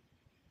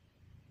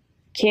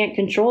can't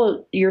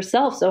control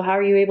yourself. So how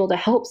are you able to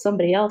help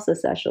somebody else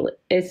essentially?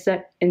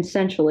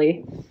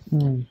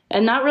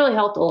 And that really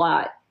helped a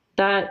lot.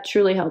 That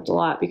truly helped a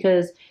lot,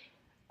 because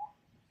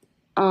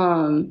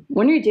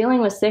when you're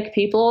dealing with sick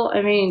people,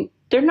 I mean,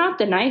 they're not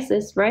the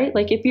nicest, right?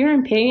 Like, if you're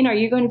in pain, are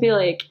you going to be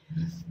like,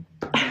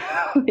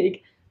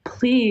 like,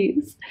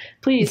 please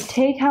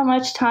take how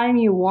much time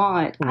you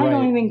want. Right. I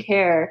don't even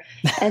care.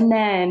 And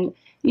then,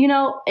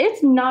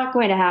 it's not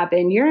going to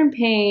happen. You're in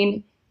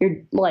pain. You're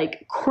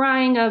like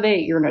crying of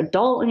it. You're an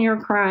adult and you're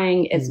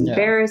crying. It's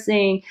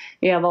embarrassing.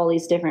 You have all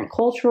these different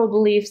cultural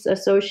beliefs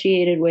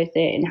associated with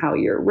it and how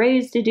you're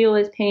raised to deal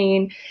with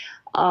pain.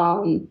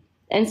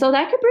 And so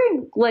that could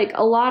bring like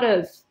a lot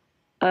of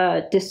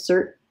that's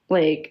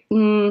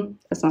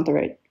not the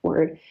right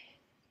word.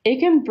 It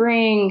can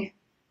bring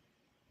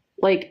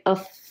like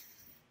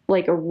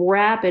a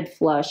rapid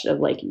flush of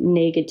like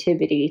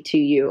negativity to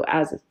you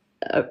as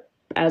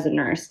a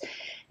nurse.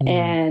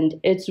 And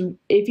it's,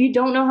 if you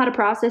don't know how to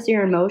process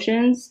your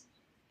emotions,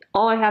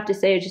 all I have to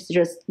say is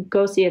just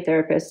go see a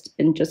therapist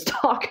and just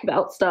talk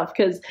about stuff,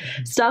 because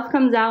stuff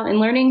comes out, and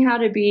learning how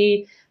to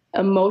be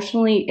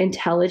emotionally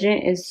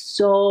intelligent is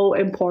so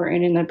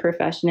important in the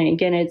profession. And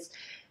again,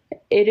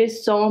 it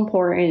is so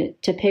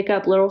important to pick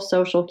up little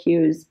social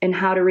cues and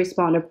how to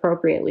respond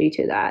appropriately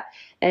to that,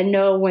 and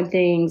know when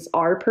things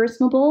are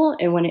personable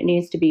and when it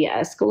needs to be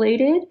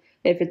escalated,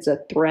 if it's a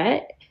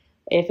threat,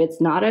 if it's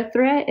not a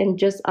threat, and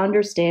just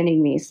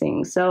understanding these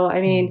things. So,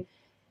 I mean,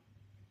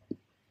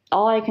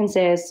 all I can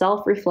say is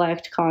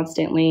self-reflect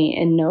constantly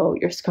and know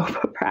your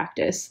scope of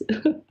practice.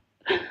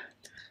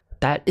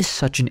 That is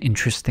such an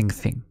interesting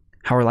thing.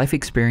 How our life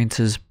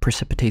experiences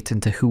precipitates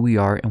into who we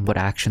are and what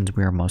actions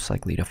we are most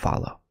likely to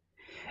follow.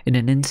 In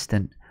an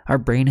instant, our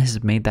brain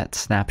has made that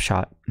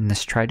snapshot and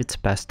has tried its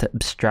best to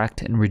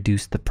abstract and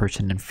reduce the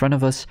person in front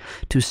of us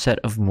to a set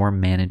of more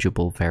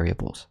manageable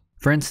variables.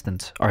 For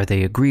instance, are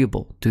they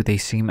agreeable? Do they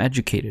seem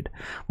educated?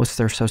 What's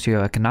their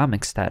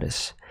socioeconomic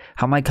status?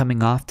 How am I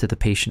coming off to the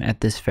patient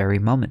at this very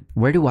moment?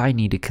 Where do I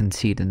need to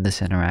concede in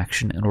this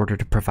interaction in order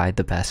to provide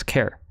the best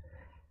care?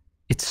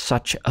 It's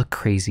such a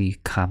crazy,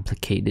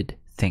 complicated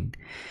thing.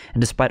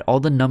 And despite all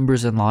the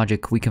numbers and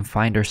logic we can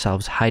find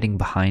ourselves hiding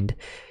behind,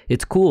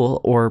 it's cool,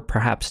 or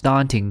perhaps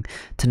daunting,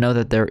 to know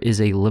that there is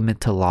a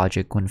limit to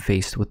logic when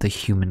faced with the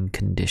human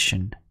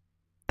condition.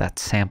 That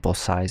sample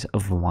size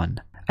of one.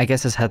 I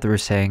guess, as Heather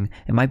was saying,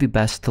 it might be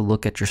best to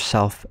look at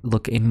yourself,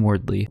 look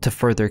inwardly, to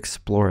further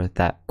explore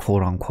that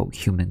quote-unquote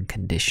human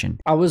condition.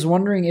 I was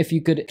wondering if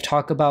you could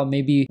talk about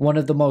maybe one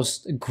of the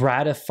most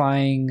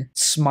gratifying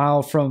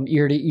smile from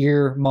ear to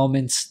ear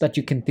moments that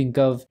you can think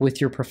of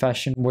with your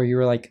profession, where you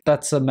were like,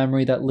 that's a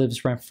memory that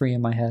lives rent-free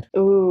in my head.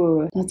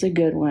 Ooh, that's a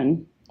good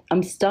one.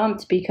 I'm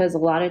stumped because a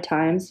lot of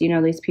times,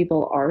 these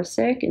people are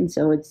sick, and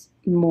so it's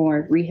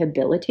more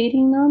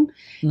rehabilitating them.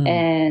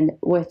 And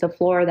with the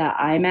floor that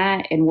I'm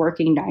at and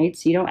working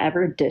nights, you don't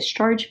ever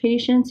discharge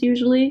patients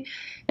usually.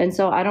 And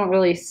so I don't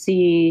really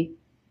see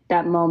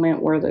that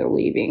moment where they're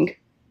leaving.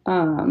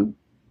 I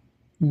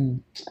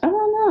don't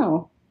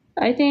know.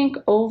 I think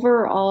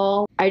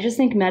overall, I just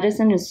think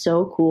medicine is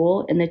so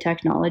cool, and the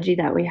technology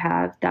that we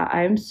have, that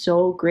I'm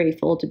so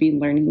grateful to be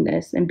learning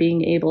this and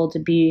being able to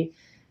be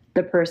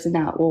the person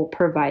that will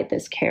provide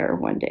this care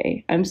one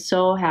day. I'm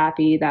so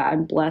happy that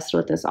I'm blessed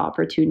with this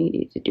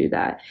opportunity to do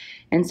that.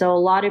 And so a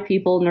lot of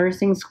people,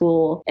 nursing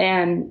school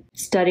and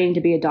studying to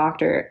be a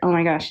doctor, oh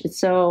my gosh, it's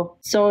so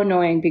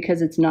annoying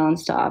because it's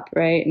nonstop,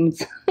 right? And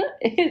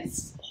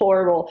it's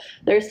horrible.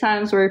 There's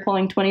times where you're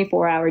pulling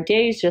 24-hour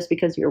days just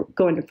because you're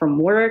going from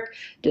work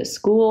to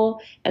school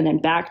and then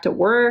back to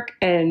work.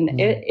 And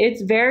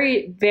it's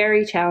very,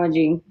 very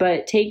challenging,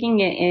 but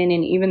taking it in,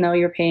 and even though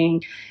you're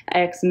paying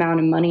X amount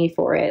of money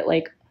for it,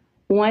 like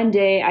one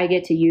day I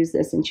get to use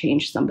this and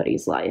change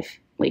somebody's life.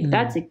 Like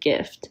that's a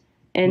gift.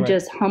 And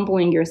just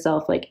humbling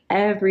yourself, like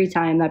every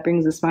time, that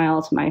brings a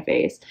smile to my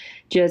face,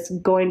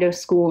 just going to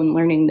school and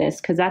learning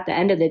this. Because at the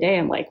end of the day,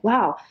 I'm like,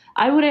 wow,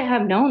 I wouldn't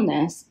have known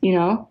this,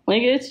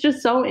 like it's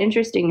just so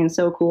interesting and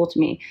so cool to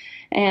me.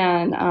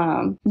 And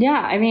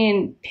I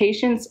mean,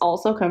 patients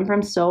also come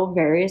from so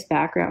various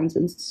backgrounds,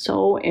 and it's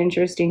so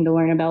interesting to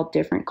learn about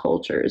different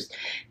cultures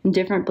and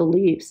different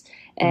beliefs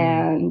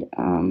and,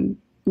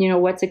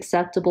 what's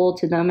acceptable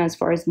to them as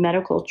far as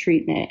medical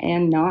treatment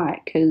and not.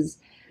 Because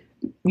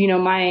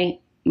my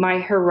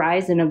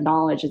horizon of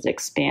knowledge is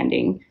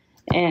expanding,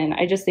 and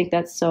I just think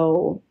that's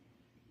such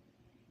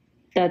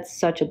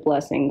a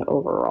blessing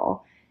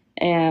overall.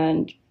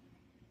 And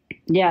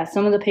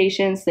some of the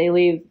patients, they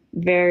leave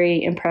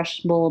very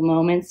impressionable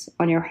moments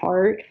on your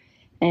heart,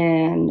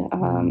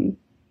 and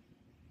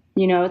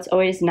it's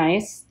always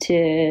nice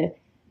to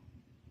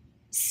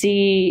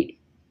see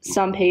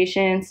some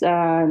patients.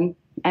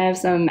 I have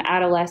some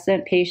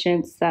adolescent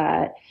patients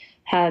that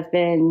have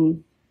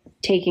been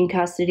taking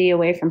custody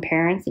away from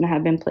parents and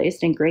have been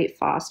placed in great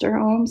foster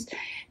homes.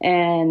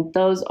 And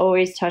those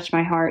always touch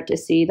my heart to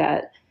see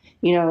that,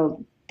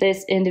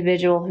 this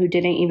individual who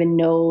didn't even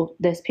know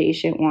this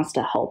patient wants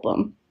to help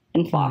them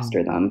and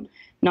foster them,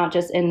 not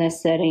just in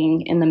this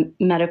setting, in the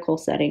medical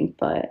setting,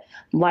 but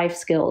life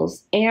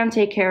skills, and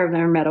take care of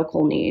their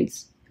medical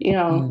needs.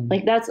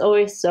 Like that's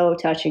always so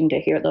touching to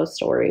hear those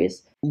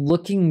stories.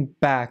 Looking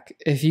back,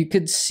 if you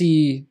could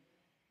see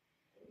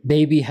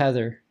baby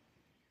Heather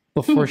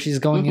before she's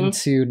going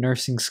into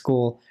nursing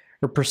school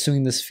or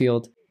pursuing this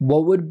field,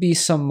 what would be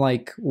some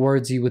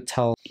words you would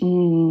tell?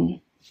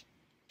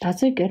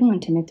 That's a good one,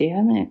 Timothy. I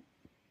haven't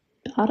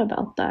thought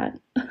about that.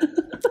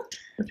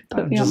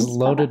 I'm just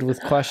loaded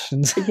with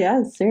questions.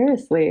 Yeah,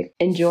 seriously.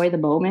 Enjoy the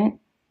moment.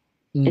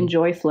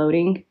 Enjoy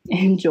floating.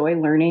 Enjoy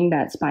learning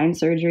that spine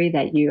surgery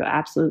that you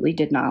absolutely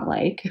did not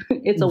like.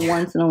 It's a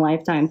once in a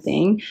lifetime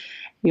thing.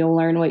 You'll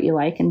learn what you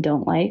like and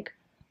don't like.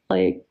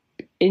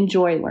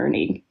 enjoy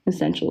learning,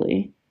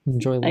 essentially.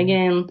 Enjoy learning.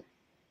 Again,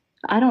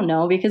 I don't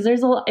know, because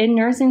in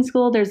nursing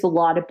school, there's a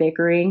lot of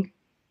bickering.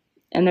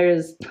 And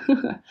there's,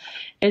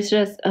 it's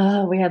just,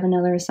 oh, we have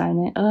another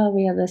assignment. Oh,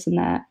 we have this and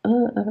that.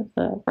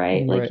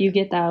 Right? Like you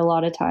get that a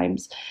lot of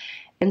times.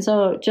 And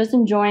so just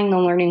enjoying the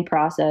learning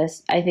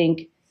process, I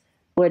think,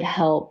 would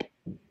help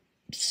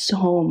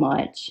so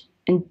much.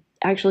 And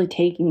actually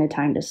taking the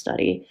time to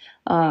study.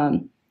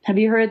 Have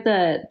you heard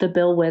the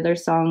Bill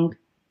Withers song,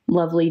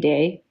 Lovely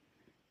Day?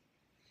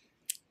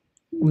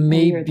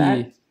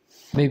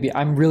 Maybe.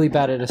 I'm really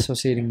bad at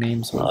associating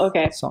names with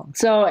songs.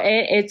 So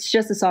it's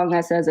just a song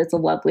that says it's a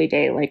lovely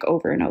day, like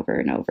over and over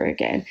and over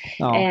again.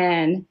 Oh.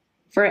 And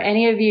for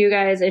any of you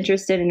guys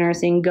interested in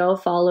nursing, go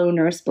follow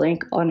Nurse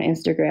Blank on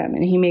Instagram.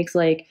 And he makes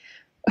like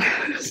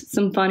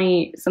some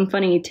funny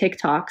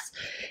TikToks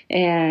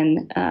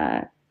and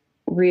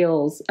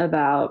reels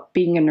about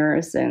being a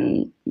nurse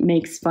and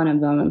makes fun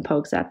of them and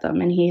pokes at them.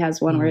 And he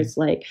has one where it's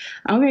like,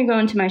 I'm going to go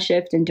into my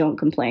shift and don't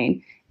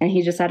complain. And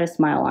he just had a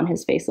smile on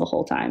his face the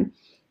whole time.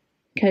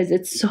 Because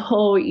it's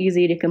so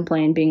easy to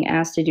complain being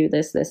asked to do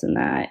this, this, and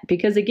that.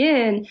 Because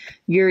again,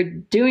 you're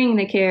doing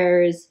the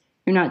cares,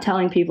 you're not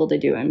telling people to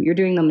do them, you're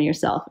doing them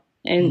yourself.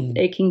 And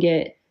it can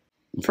get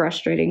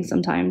frustrating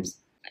sometimes.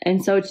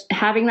 And so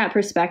having that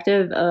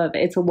perspective of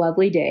it's a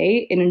lovely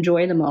day and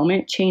enjoy the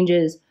moment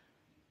changes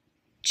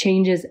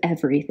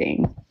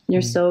everything.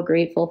 You're so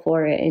grateful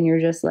for it. And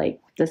you're just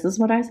like, this is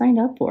what I signed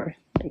up for.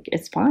 Like,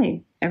 it's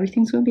fine.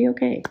 Everything's going to be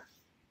okay.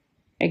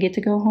 I get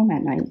to go home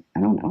at night. I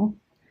don't know.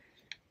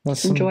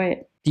 Enjoy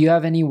it. Do you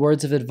have any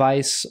words of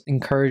advice,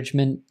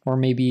 encouragement, or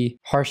maybe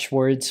harsh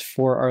words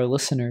for our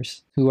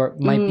listeners who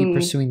might be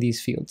pursuing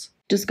these fields?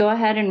 Just go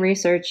ahead and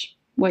research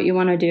what you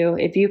want to do.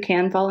 If you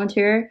can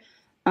volunteer,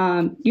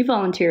 you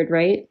volunteered,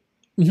 right?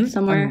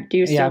 Somewhere? Do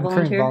you still volunteer? I'm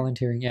currently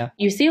volunteering, yeah.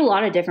 You see a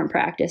lot of different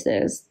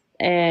practices,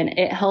 and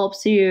it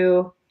helps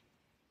you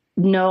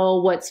know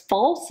what's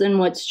false and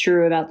what's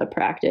true about the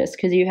practice,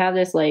 because you have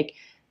this like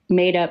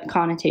made up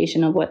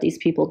connotation of what these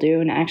people do,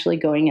 and actually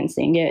going and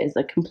seeing it is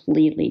a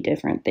completely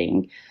different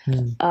thing.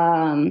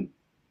 I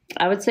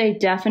would say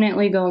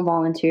definitely go and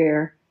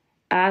volunteer.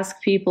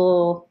 Ask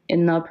people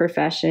in the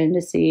profession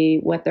to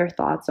see what their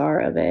thoughts are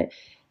of it.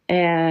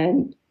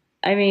 And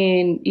I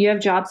mean, you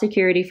have job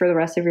security for the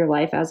rest of your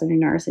life as a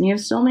nurse, and you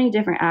have so many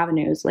different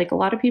avenues. Like a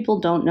lot of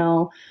people don't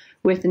know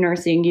with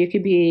nursing, you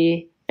could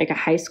be like a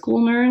high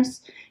school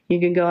nurse. You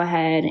could go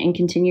ahead and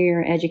continue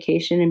your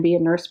education and be a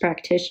nurse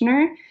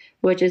practitioner,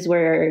 which is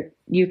where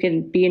you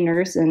can be a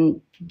nurse and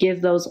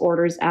give those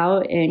orders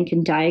out and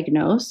can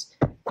diagnose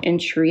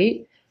and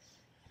treat.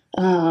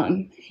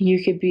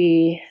 You could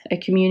be a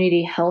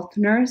community health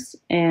nurse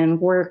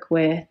and work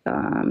with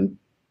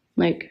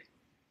like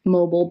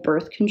mobile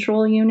birth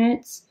control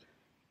units.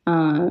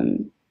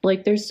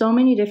 Like there's so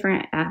many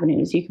different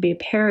avenues. You could be a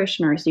parish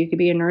nurse. You could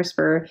be a nurse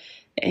for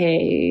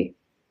a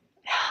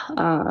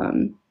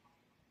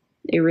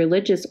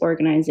religious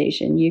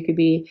organization. You could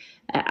be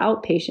an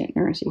outpatient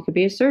nurse. You could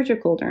be a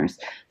surgical nurse.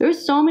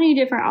 There's so many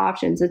different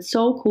options. It's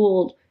so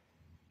cool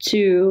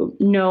to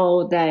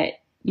know that,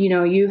 you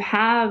know, you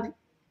have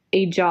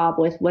a job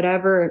with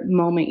whatever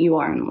moment you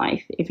are in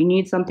life. If you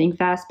need something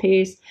fast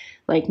paced,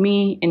 like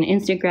me, and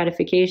instant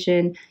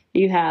gratification,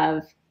 you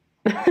have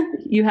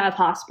you have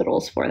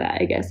hospitals for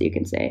that, I guess you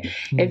can say.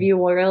 If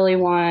you really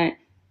want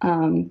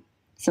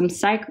some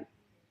psych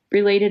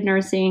related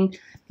nursing,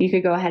 you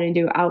could go ahead and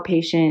do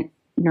outpatient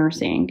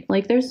nursing.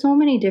 Like there's so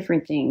many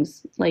different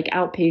things, like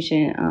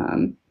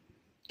outpatient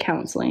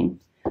counseling,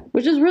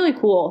 which is really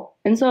cool.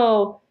 And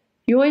so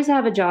you always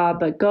have a job,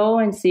 but go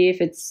and see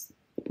if it's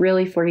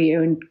really for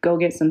you and go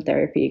get some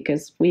therapy,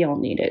 because we all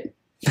need it.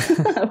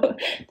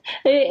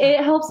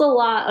 It helps a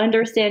lot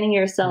understanding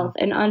yourself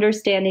and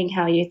understanding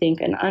how you think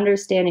and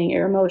understanding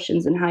your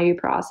emotions and how you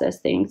process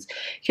things.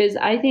 Because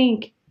I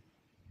think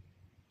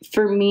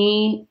for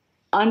me,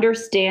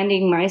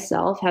 understanding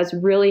myself has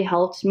really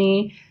helped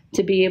me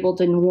to be able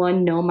to,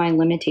 one, know my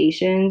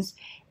limitations,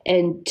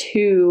 and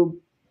two,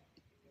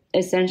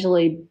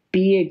 essentially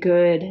be a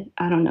good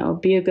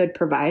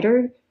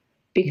provider,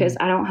 because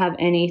I don't have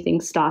anything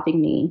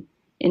stopping me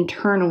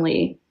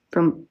internally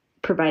from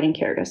providing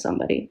care to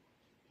somebody.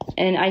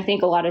 And I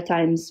think a lot of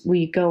times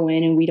we go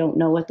in and we don't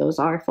know what those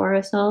are for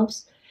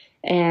ourselves.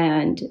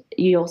 And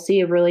you'll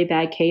see a really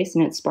bad case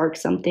and it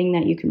sparks something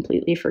that you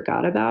completely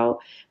forgot about,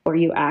 or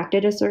you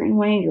acted a certain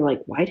way and you're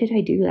like, why did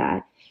I do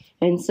that?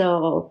 And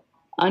so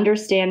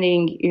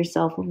understanding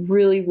yourself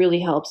really, really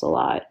helps a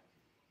lot.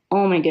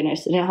 Oh my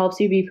goodness. And it helps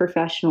you be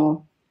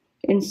professional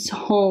in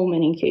so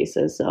many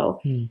cases.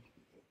 So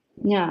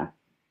yeah.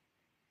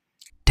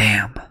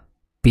 Damn.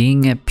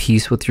 Being at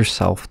peace with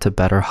yourself to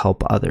better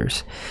help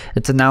others.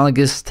 It's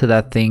analogous to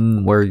that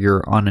thing where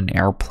you're on an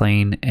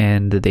airplane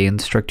and they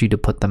instruct you to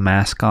put the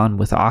mask on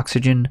with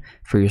oxygen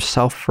for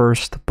yourself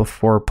first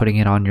before putting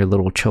it on your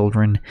little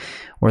children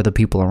or the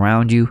people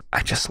around you.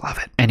 I just love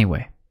it.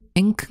 Anyway,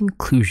 in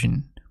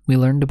conclusion, we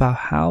learned about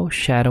how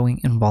shadowing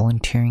and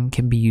volunteering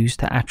can be used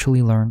to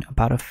actually learn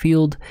about a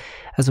field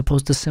as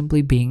opposed to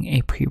simply being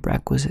a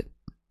prerequisite.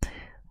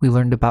 We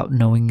learned about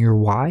knowing your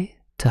why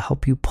to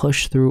help you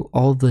push through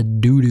all the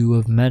doo-doo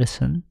of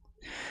medicine,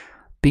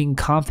 being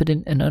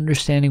confident and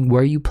understanding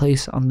where you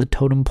place on the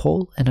totem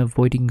pole and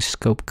avoiding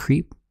scope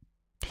creep,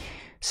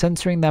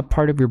 censoring that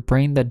part of your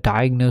brain that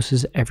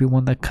diagnoses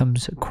everyone that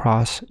comes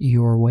across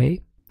your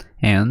way.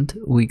 And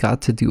we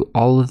got to do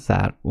all of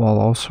that while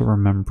also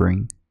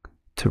remembering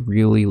to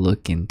really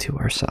look into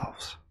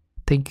ourselves.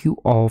 Thank you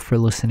all for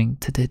listening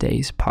to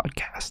today's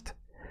podcast.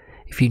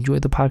 If you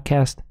enjoyed the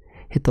podcast,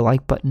 hit the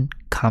like button,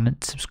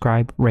 comment,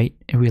 subscribe, rate.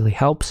 It really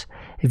helps.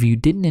 If you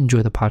didn't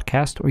enjoy the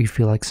podcast or you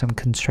feel like some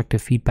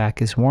constructive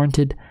feedback is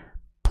warranted,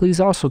 please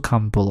also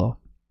comment below.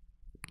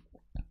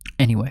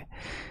 Anyway,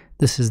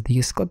 this is the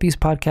Asclepius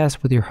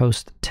podcast with your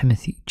host,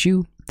 Timothy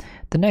Jew.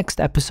 The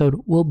next episode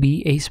will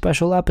be a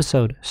special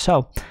episode.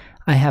 So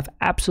I have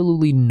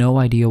absolutely no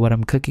idea what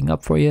I'm cooking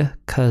up for you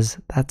because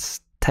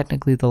that's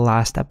technically the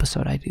last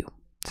episode I do.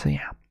 So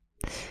yeah,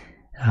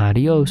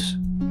 adios.